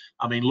office.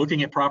 I mean,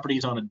 looking at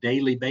properties on a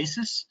daily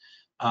basis.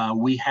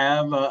 We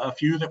have a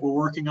few that we're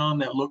working on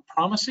that look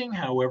promising.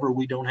 However,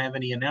 we don't have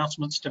any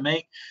announcements to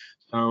make.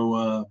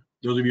 So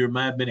those of you who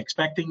might have been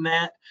expecting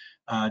that,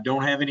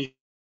 don't have anything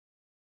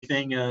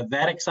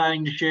that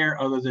exciting to share,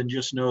 other than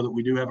just know that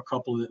we do have a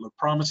couple that look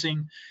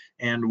promising,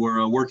 and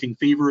we're working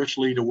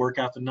feverishly to work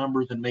out the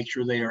numbers and make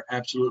sure they are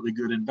absolutely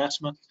good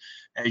investments.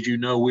 As you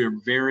know, we are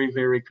very,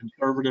 very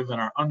conservative in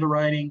our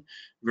underwriting,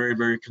 very,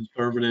 very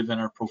conservative in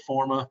our pro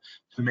forma,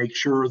 to make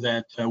sure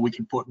that we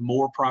can put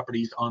more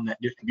properties on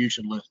that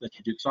distribution list that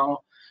you just saw,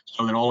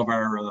 so that all of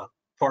our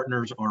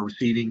partners are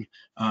receiving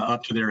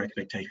up to their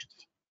expectations.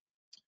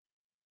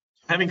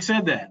 Having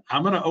said that,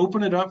 I'm going to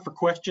open it up for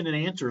question and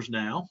answers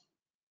now.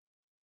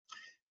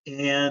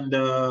 And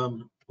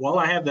while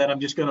I have that, I'm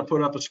just going to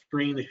put up a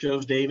screen that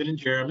shows David and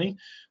Jeremy.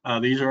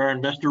 These are our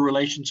investor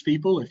relations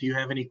people. If you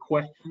have any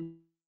questions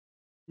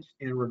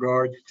in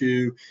regards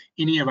to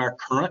any of our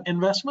current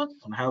investments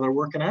on how they're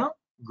working out,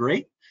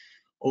 great.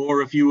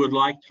 Or if you would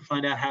like to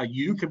find out how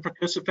you can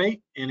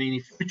participate in any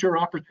future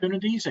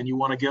opportunities and you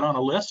want to get on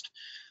a list,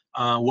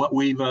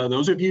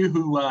 those of you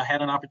who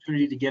had an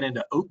opportunity to get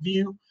into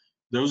Oakview,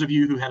 those of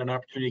you who had an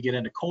opportunity to get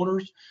into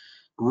Corners,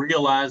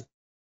 realize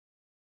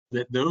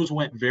that those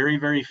went very,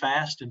 very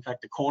fast. In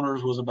fact, the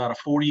Corners was about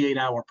a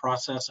 48-hour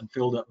process and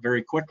filled up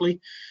very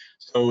quickly.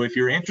 So if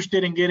you're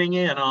interested in getting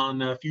in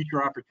on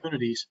future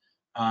opportunities,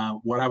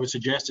 what I would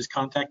suggest is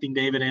contacting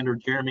David and or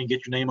Jeremy and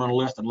get your name on a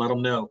list and let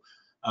them know,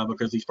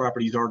 because these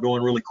properties are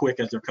going really quick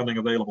as they're coming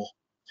available.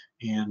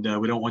 And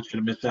we don't want you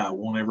to miss out.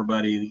 We want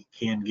everybody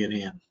can get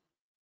in.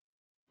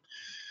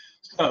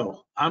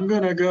 So I'm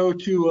going to go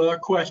to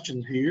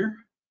questions here.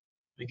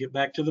 Let me get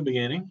back to the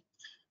beginning.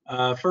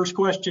 First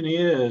question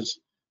is,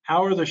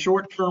 how are the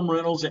short-term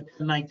rentals at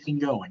 1019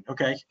 going?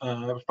 Okay,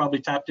 I was probably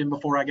tapped in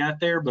before I got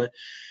there, but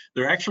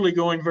they're actually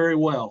going very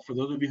well. For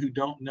those of you who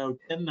don't know,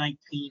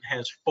 1019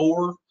 has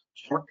 4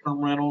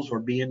 short-term rentals or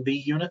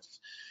B&B units.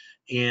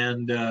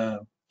 And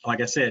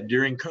like I said,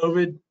 during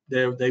COVID,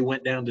 they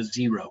went down to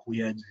 0. We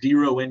had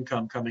 0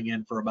 income coming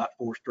in for about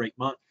 4 straight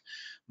months.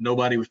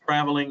 Nobody was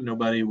traveling.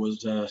 Nobody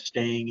was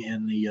staying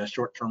in the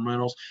short-term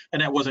rentals.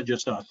 And that wasn't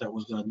just us. That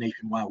was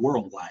nationwide,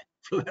 worldwide,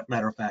 for that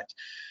matter of fact.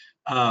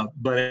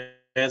 But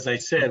as I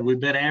said, we've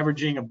been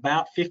averaging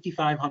about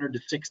 5,500 to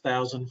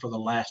 6,000 for the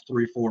last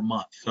 3 or 4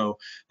 months. So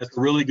that's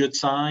a really good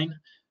sign.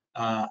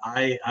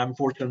 I'm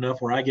fortunate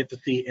enough where I get to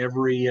see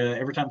every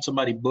time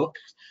somebody books,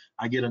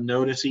 I get a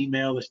notice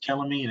email that's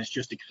telling me, and it's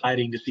just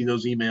exciting to see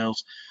those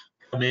emails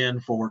come in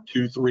for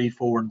 2, 3,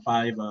 4, and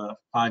 5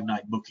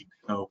 5-night bookings.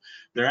 So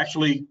they're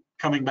actually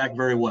coming back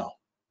very well.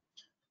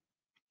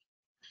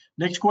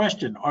 Next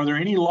question, are there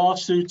any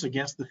lawsuits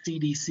against the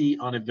CDC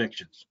on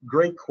evictions?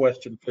 Great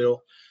question,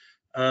 Phil.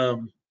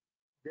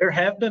 There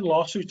have been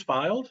lawsuits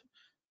filed.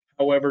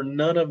 However,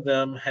 none of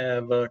them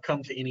have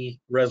come to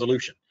any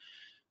resolution.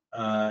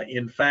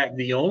 In fact,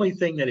 the only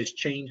thing that has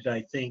changed,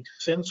 I think,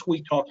 since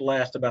we talked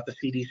last about the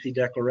CDC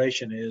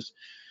declaration is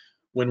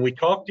when we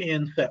talked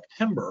in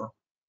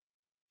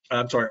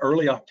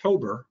early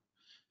October,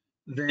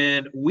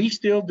 then we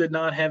still did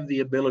not have the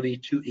ability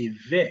to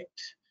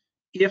evict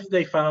if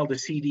they filed a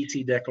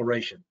CDC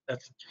declaration.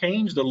 That's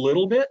changed a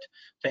little bit.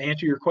 To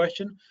answer your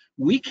question,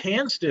 we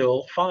can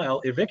still file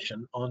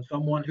eviction on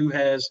someone who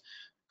has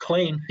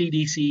claimed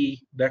CDC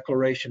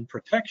declaration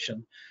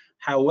protection.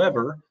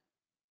 However,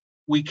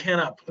 we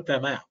cannot put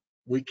them out.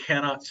 We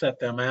cannot set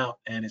them out,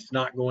 and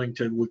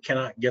we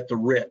cannot get the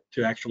writ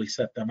to actually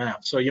set them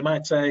out. So you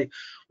might say,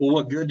 well,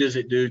 what good does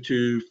it do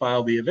to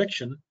file the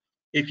eviction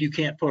if you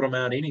can't put them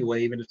out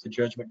anyway, even if the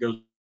judgment goes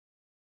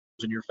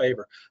in your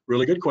favor?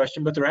 Really good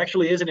question, but there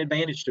actually is an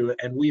advantage to it,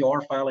 and we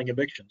are filing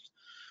evictions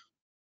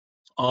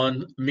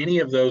on many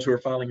of those who are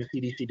filing a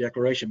CDC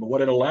declaration. But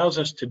what it allows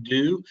us to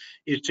do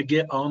is to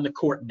get on the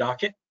court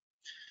docket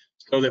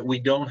so that we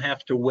don't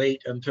have to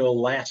wait until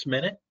last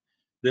minute.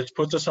 This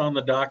puts us on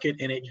the docket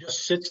and it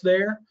just sits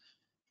there.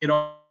 It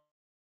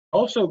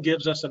also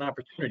gives us an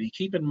opportunity.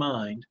 Keep in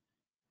mind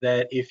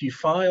that if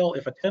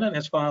a tenant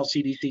has filed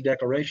CDC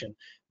declaration,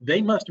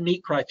 they must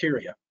meet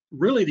criteria.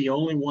 Really, the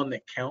only one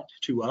that counts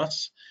to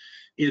us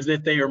is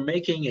that they are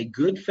making a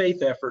good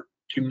faith effort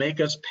to make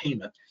us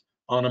payments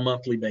on a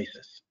monthly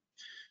basis.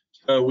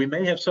 So we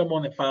may have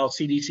someone that filed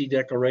CDC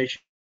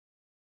declaration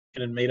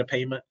and made a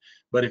payment,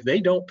 but if they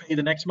don't pay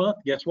the next month,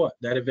 guess what?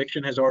 That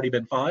eviction has already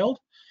been filed,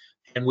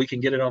 and we can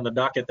get it on the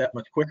docket that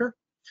much quicker.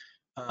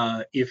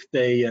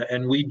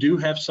 And we do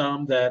have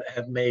some that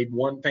have made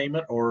 1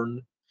 payment or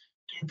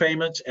 2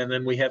 payments, and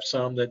then we have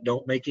some that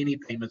don't make any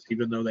payments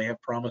even though they have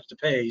promised to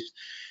pay.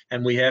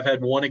 And we have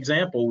had one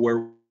example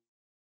where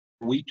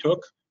we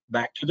took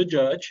back to the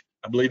judge,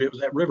 I believe it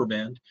was at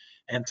Riverbend,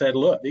 and said,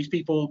 look, these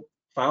people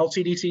filed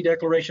CDC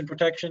declaration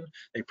protection,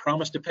 they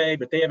promised to pay,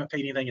 but they haven't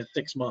paid anything in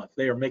 6 months.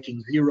 They are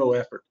making zero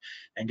effort.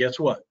 And guess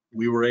what?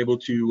 We were able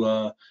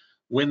to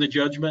win the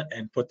judgment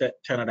and put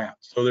that tenant out.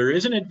 So there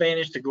is an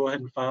advantage to go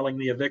ahead and filing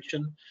the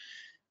eviction.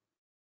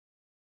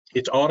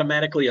 It's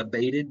automatically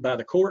abated by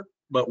the court,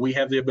 but we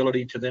have the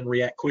ability to then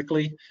react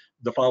quickly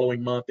the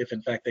following month if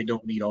in fact they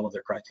don't meet all of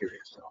their criteria.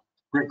 So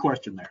great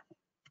question there.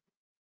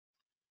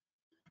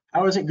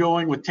 How is it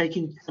going with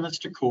taking tenants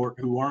to court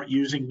who aren't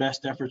using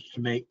best efforts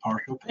to make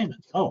partial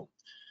payments? Oh,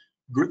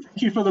 thank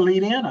you for the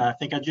lead in. I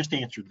think I just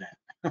answered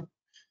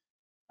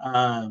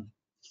that.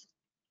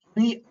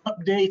 Any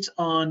updates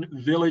on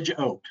Village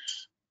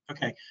Oaks?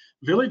 Okay,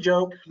 Village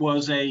Oaks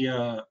was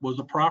a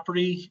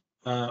property.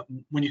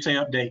 When you say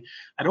update,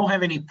 I don't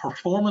have any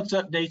performance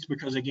updates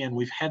because again,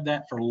 we've had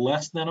that for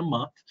less than a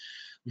month.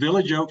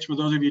 Village Oaks, for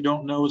those of you who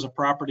don't know, is a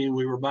property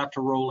we were about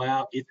to roll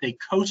out. It's a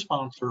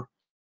co-sponsor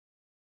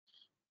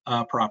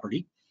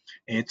property.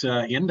 It's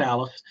in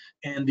Dallas,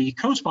 and the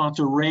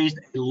co-sponsor raised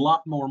a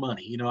lot more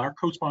money. You know, our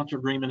co-sponsor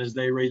agreement is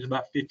they raise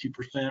about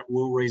 50%,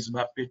 we'll raise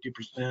about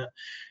 50%.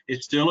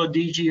 It's still a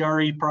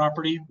DGRE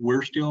property.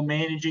 We're still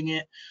managing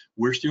it.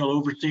 We're still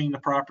overseeing the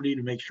property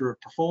to make sure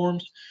it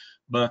performs.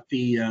 But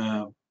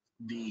the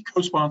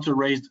co-sponsor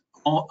raised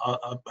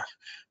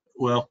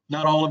well,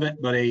 not all of it,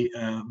 but a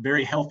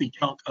very healthy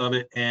chunk of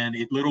it, and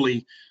it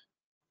literally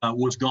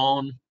was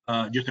gone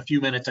just a few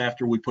minutes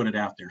after we put it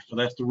out there. So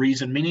that's the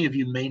reason many of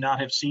you may not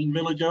have seen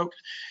Village Oaks.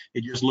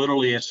 It just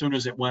literally, as soon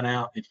as it went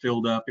out, it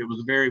filled up. It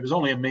was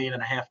only $1.5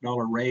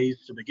 million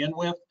raise to begin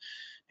with,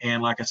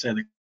 and like I said,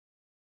 the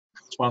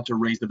sponsor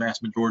raised the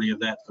vast majority of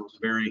that, so it was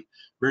very,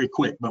 very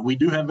quick. But we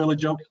do have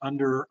Village Oaks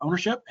under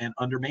ownership and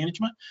under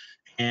management,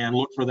 and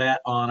look for that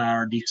on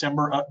our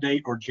December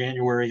update or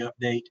January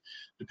update,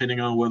 depending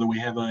on whether we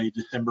have a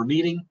December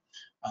meeting,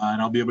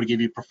 and I'll be able to give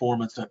you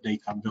performance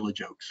updates on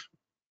Village Oaks.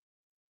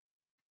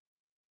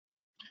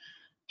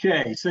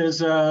 Okay, it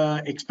says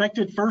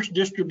expected first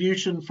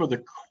distribution for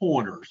the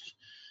corners.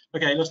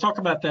 Okay, let's talk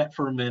about that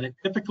for a minute.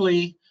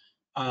 Typically,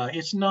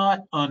 it's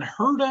not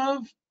unheard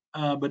of,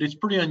 but it's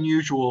pretty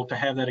unusual to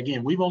have that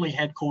again. We've only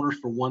had corners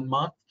for 1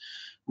 month.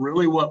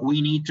 Really what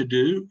we need to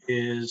do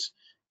is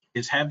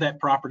have that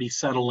property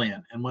settle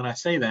in. And when I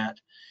say that,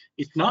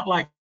 it's not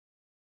like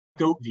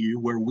Oakview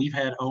where we've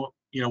had,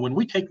 you know, when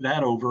we take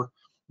that over,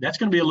 that's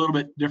going to be a little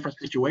bit different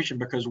situation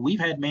because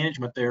we've had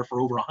management there for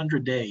over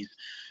 100 days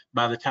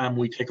by the time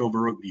we take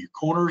over Oakview.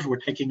 Corners, we're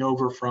taking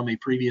over from a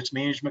previous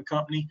management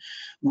company.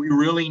 We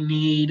really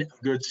need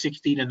a good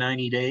 60 to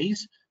 90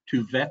 days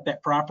to vet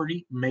that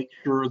property, make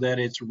sure that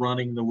it's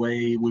running the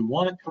way we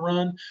want it to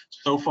run.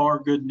 So far,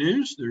 good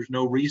news. There's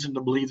no reason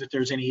to believe that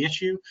there's any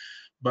issue.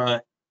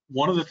 But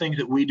one of the things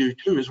that we do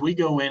too is we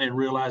go in and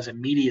realize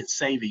immediate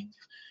savings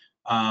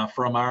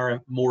from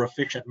our more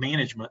efficient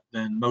management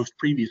than most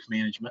previous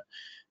management.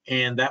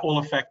 And that will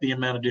affect the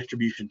amount of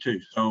distribution too.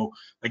 So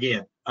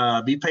again,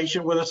 be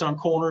patient with us on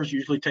corners.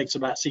 Usually takes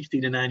about 60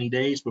 to 90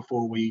 days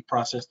before we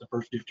process the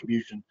first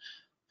distribution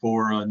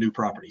for new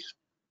properties.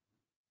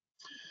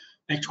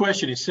 Next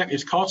question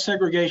is cost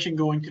segregation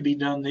going to be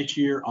done this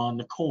year on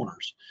the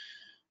corners?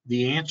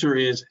 The answer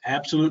is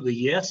absolutely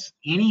yes.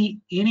 Any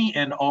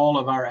and all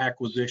of our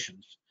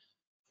acquisitions,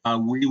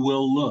 we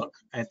will look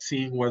at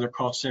seeing whether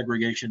cost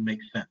segregation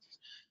makes sense.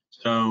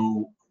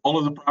 So all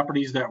of the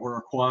properties that were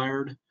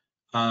acquired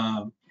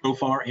so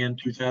far in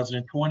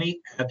 2020,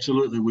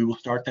 absolutely, we will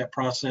start that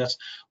process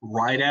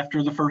right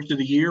after the first of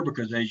the year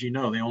because, as you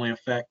know, they only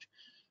affect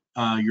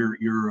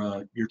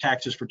your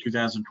taxes for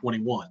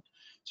 2021.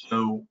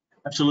 So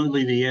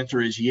absolutely, the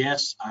answer is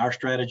yes. Our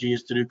strategy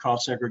is to do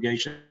cost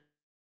segregation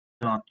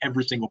on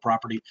every single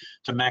property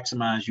to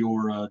maximize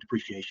your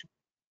depreciation.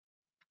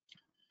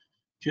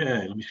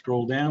 Okay, let me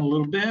scroll down a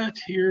little bit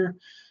here.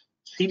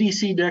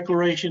 CDC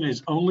declaration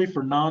is only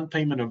for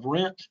non-payment of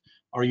rent.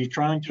 Are you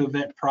trying to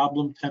evict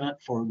problem tenant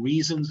for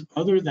reasons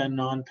other than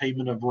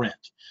non-payment of rent?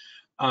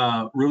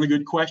 Really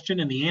good question,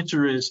 and the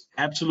answer is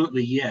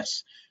absolutely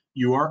yes.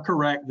 You are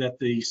correct that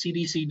the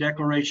CDC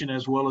declaration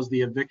as well as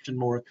the eviction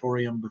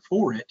moratorium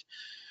before it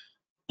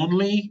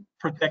only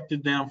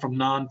protected them from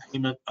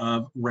non-payment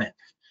of rent.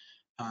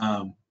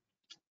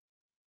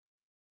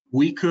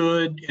 We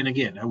could, and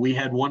again, we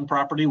had one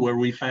property where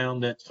we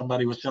found that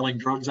somebody was selling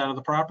drugs out of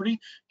the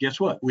property. Guess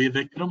what? We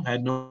evicted them,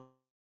 had no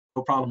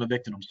problem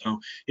evicting them. So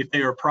if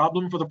they are a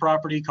problem for the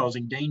property,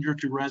 causing danger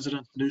to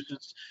residents,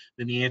 nuisance,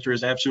 then the answer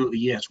is absolutely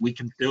yes. We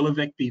can still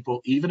evict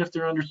people, even if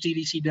they're under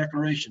CDC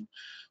declaration,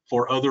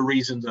 for other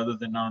reasons other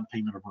than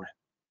non-payment of rent.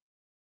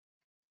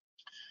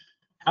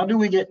 How do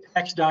we get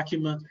tax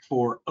documents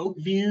for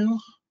Oakview?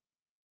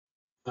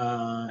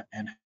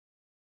 And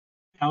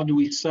how do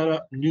we set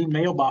up new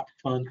mailbox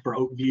funds for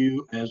Oakview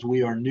as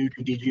we are new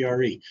to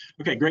DGRE?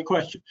 Okay, great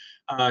question.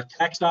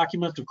 Tax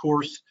documents, of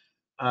course,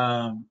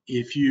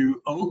 if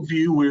you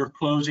Oakview, we're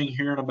closing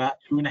here in about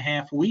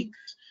 2.5 weeks.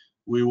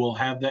 We will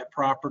have that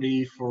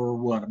property for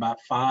what, about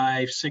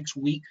 5-6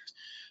 weeks.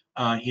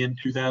 in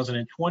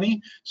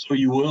 2020. So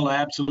you will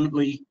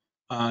absolutely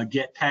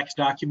get tax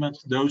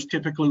documents. Those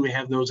typically, we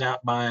have those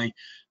out by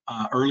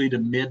early to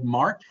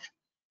mid-March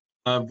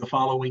of the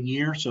following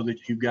year, so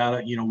that you've got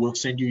it, we'll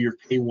send you your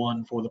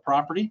K-1 for the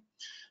property.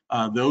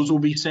 Those will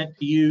be sent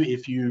to you.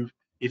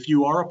 If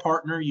you are a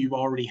partner, you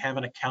already have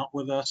an account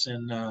with us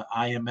in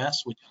IMS,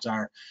 which is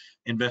our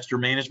investor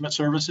management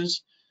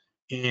services.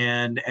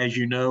 And as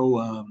you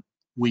know,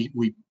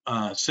 we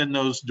send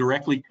those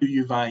directly to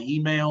you via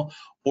email,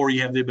 or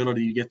you have the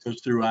ability to get those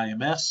through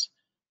IMS.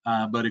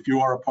 But if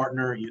you are a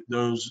partner,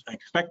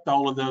 expect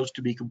all of those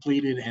to be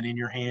completed and in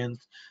your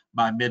hands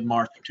by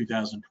mid-March of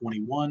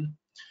 2021.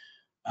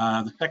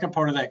 The second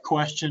part of that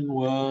question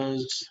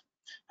was,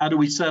 how do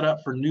we set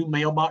up for new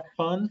mailbox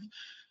funds?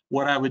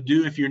 What I would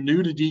do if you're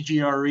new to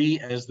DGRE,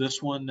 as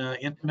this one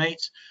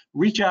intimates,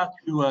 reach out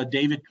to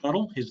David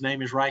Cuddle. His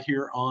name is right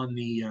here on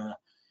the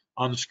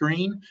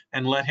screen,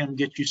 and let him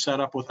get you set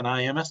up with an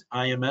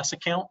IMS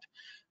account.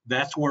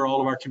 That's where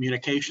all of our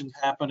communications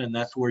happen, and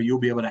that's where you'll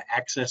be able to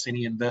access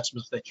any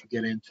investments that you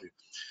get into.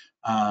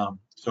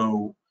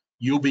 So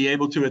you'll be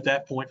able to, at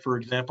that point, for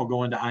example,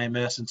 go into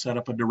IMS and set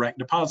up a direct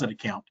deposit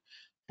account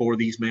for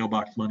these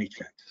mailbox money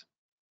checks.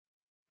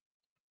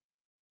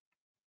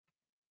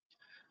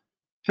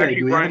 Okay,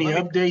 do we have any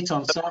updates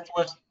on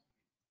Southwest?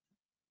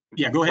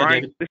 Yeah, go ahead,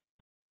 Brian,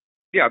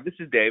 David. This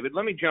is David.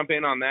 Let me jump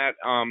in on that.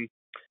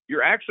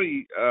 You're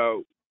actually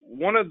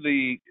one of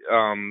the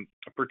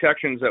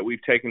protections that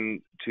we've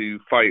taken to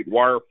fight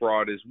wire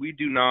fraud is we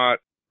do not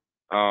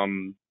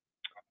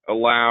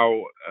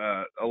allow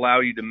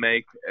you to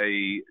make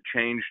a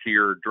change to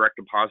your direct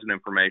deposit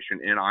information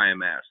in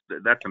IMS.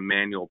 That's a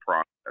manual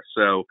process.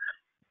 So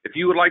if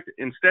you would like to,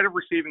 instead of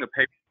receiving a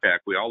paper check,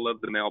 we all love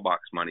the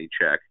mailbox money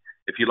check.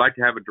 If you'd like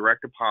to have a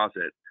direct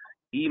deposit,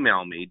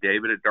 email me,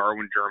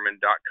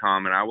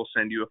 david@darwingerman.com, and I will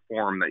send you a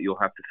form that you'll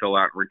have to fill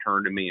out and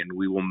return to me, and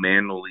we will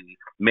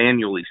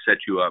manually set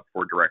you up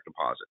for direct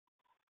deposit.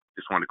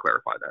 Just wanted to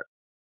clarify that.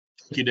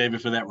 Thank you,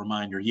 David, for that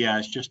reminder. Yeah,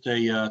 it's just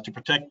to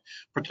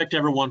protect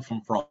everyone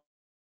from fraud.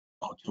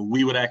 So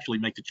we would actually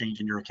make the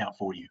change in your account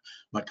for you.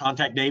 But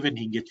contact David, and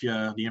he can get you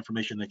the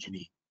information that you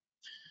need.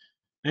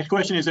 Next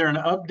question, is there an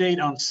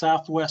update on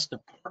Southwest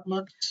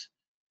Apartments?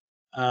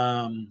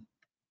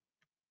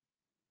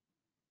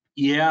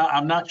 Yeah,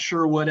 I'm not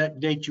sure what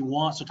update you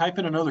want. So type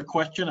in another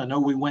question. I know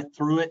we went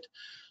through it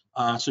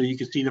so you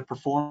can see the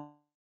performance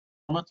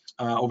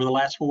over the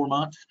last 4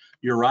 months.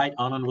 You're right,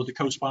 Anand was a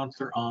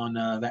co-sponsor on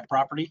that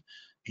property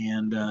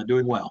and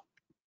doing well.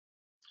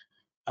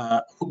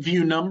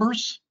 View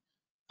numbers.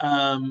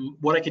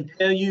 What I can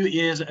tell you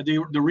is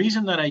the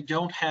reason that I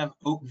don't have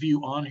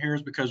Oakview on here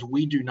is because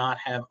we do not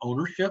have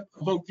ownership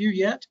of Oakview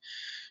yet.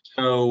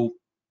 So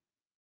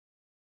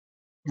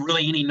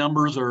really any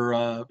numbers or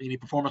any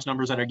performance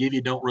numbers that I give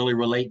you don't really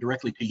relate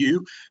directly to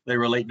you. They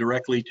relate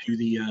directly to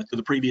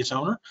the previous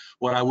owner.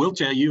 What I will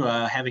tell you,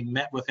 having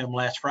met with him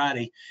last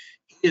Friday,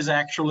 is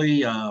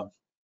actually, I'll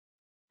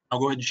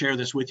go ahead and share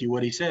this with you,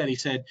 what he said. He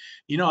said,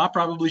 I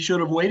probably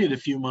should have waited a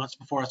few months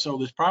before I sold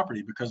this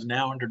property, because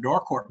now under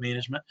Darcourt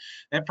management,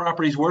 that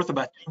property is worth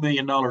about $2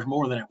 million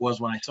more than it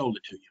was when I sold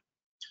it to you.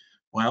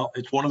 Well,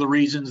 it's one of the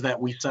reasons that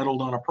we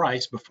settled on a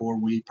price before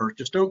we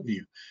purchased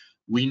Oakview.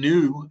 We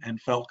knew and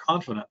felt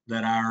confident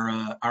that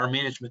our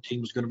management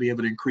team was going to be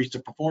able to increase the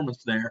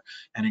performance there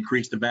and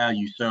increase the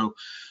value. So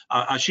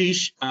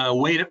Ashish,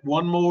 wait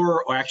one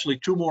more, or actually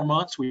 2 more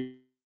months. We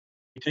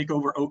take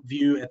over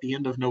Oakview at the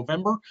end of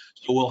November,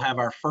 so we'll have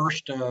our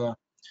first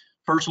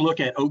look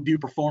at Oakview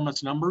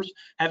performance numbers.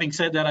 Having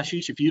said that,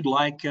 Ashish, if you'd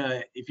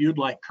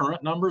like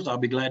current numbers, I'll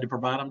be glad to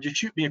provide them. Just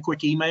shoot me a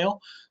quick email,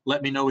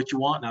 let me know what you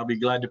want, and I'll be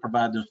glad to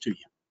provide those to you.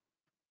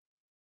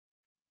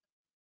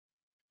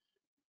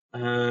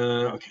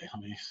 Okay,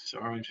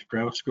 sorry,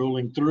 I'm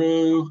scrolling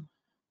through.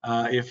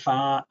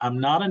 I'm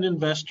not an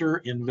investor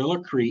in Villa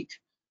Creek,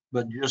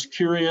 but just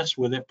curious,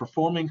 with it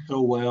performing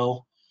so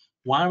well,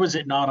 why was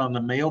it not on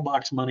the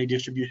mailbox money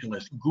distribution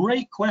list?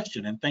 Great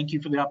question, and thank you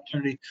for the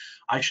opportunity.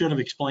 I should have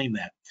explained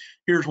that.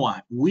 Here's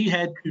why. We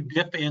had to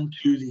dip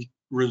into the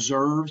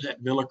reserves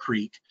at Villa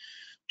Creek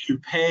to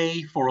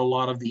pay for a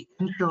lot of the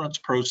insurance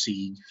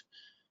proceeds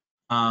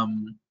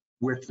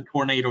with the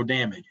tornado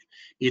damage.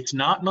 It's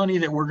not money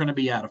that we're going to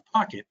be out of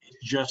pocket.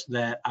 It's just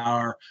that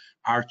our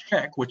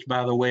check, which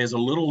by the way is a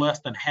little less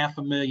than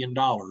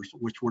 $500,000,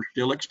 which we're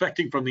still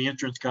expecting from the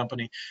insurance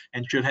company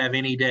and should have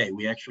any day.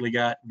 We actually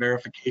got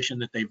verification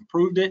that they've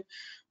approved it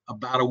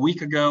about a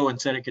week ago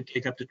and said it could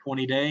take up to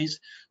 20 days.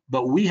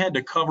 But we had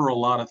to cover a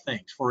lot of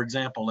things. For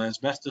example,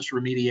 asbestos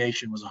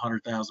remediation was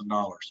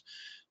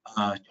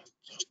 $100,000.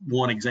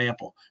 One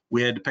example.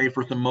 We had to pay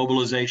for some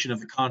mobilization of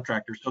the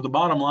contractor. So the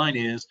bottom line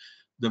is,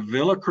 the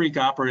Villa Creek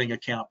operating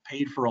account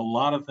paid for a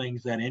lot of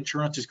things that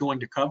insurance is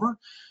going to cover,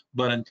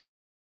 but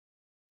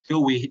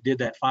until we did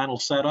that final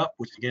setup,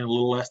 which again, a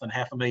little less than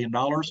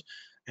 $500,000,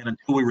 and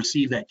until we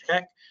received that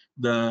check,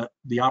 the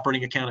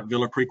operating account at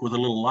Villa Creek was a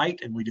little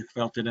light, and we just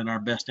felt it in our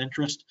best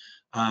interest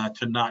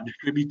to not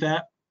distribute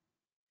that.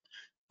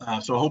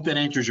 So I hope that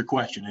answers your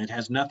question. It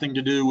has nothing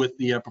to do with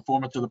the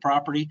performance of the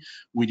property.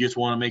 We just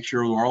want to make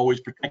sure we're always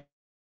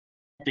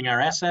protecting our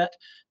asset.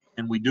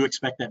 And we do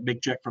expect that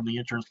big check from the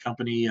insurance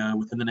company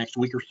within the next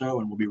week or so,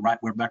 and we'll be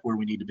we're back where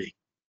we need to be.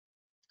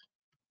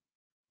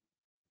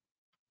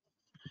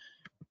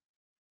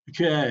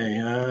 Okay,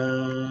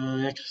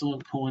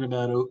 excellent point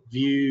about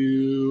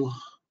Oakview.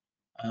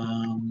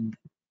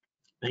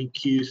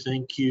 Thank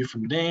you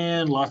from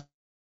Dan. Lots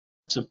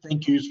of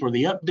thank yous for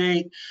the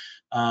update.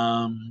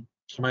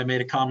 Somebody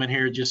made a comment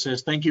here. It just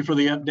says, thank you for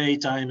the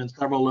updates. I am in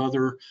several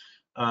other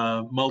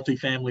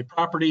multifamily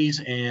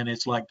properties, and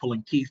it's like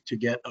pulling teeth to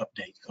get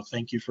updates. So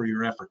thank you for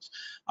your efforts.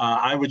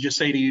 I would just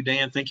say to you,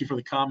 Dan, thank you for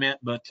the comment,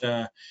 but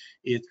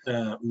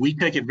we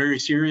take it very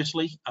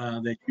seriously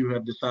that you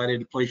have decided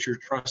to place your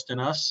trust in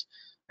us,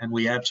 and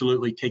we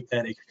absolutely take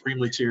that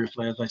extremely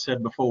seriously. As I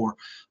said before,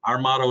 our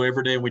motto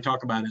every day we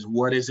talk about is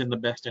what is in the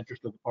best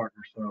interest of the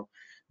partner. So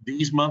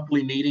these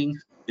monthly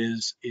meetings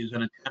is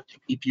an attempt to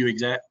keep you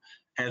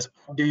as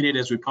updated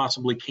as we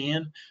possibly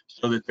can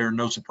so that there are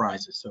no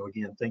surprises. So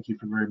again, thank you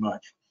very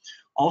much.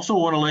 Also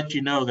want to let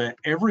you know that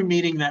every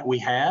meeting that we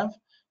have,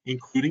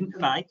 including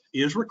tonight,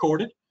 is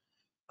recorded.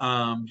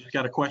 Just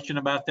got a question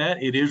about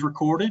that. It is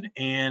recorded,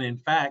 and in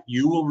fact,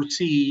 you will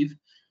receive,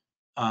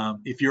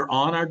 if you're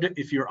on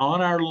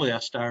our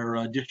list,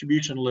 our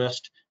distribution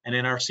list, and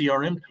in our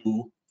CRM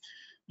tool,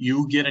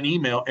 you get an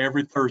email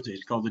every Thursday.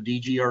 It's called the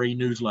DGRE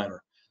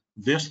newsletter.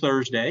 This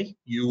Thursday,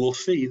 you will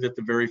see that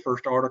the very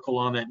first article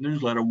on that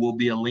newsletter will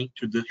be a link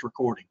to this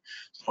recording.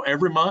 So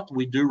every month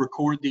we do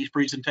record these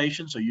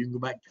presentations, so you can go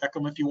back and check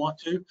them if you want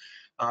to,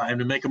 and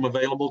to make them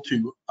available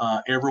to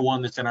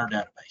everyone that's in our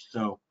database.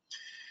 So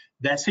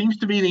that seems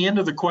to be the end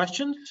of the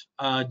questions.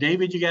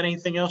 David, you got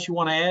anything else you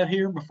want to add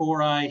here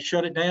before I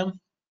shut it down?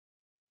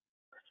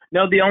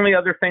 No, the only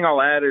other thing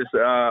I'll add is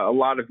a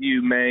lot of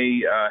you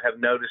may have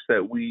noticed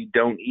that we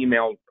don't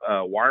email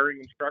wiring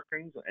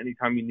instructions.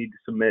 Anytime you need to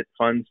submit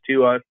funds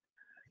to us,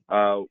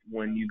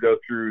 when you go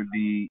through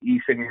the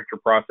e-signature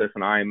process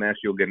in IMS,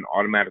 you'll get an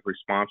automatic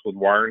response with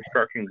wire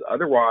instructions.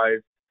 Otherwise,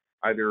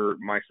 either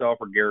myself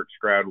or Garrett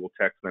Stroud will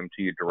text them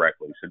to you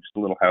directly. So just a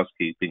little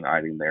housekeeping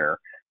item there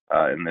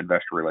in the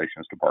Investor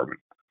Relations Department.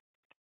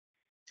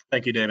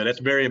 Thank you, David. That's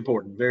very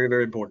important. Very,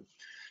 very important.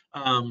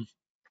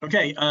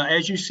 Okay,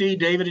 as you see,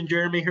 David and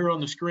Jeremy here on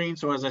the screen.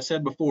 So as I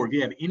said before, if you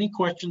have any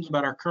questions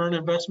about our current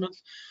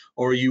investments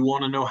or you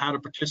want to know how to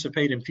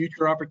participate in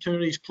future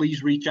opportunities,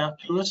 please reach out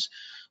to us.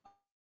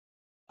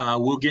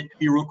 We'll get to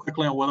you real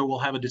quickly on whether we'll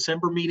have a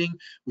December meeting.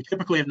 We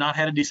typically have not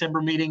had a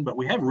December meeting, but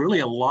we have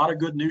really a lot of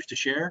good news to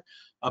share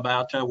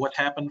about what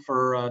happened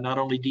for not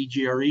only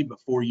DGRE, but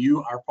for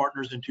you, our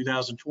partners in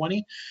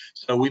 2020.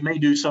 So we may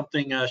do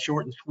something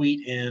short and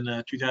sweet in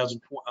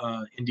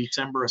in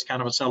December as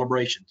kind of a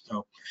celebration.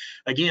 So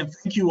again,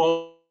 thank you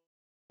all.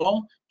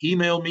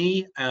 Email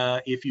me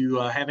if you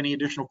have any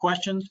additional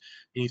questions,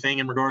 anything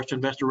in regards to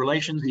investor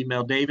relations,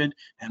 email David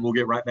and we'll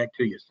get right back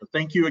to you. So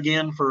thank you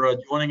again for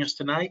joining us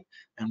tonight,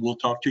 and we'll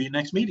talk to you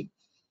next meeting.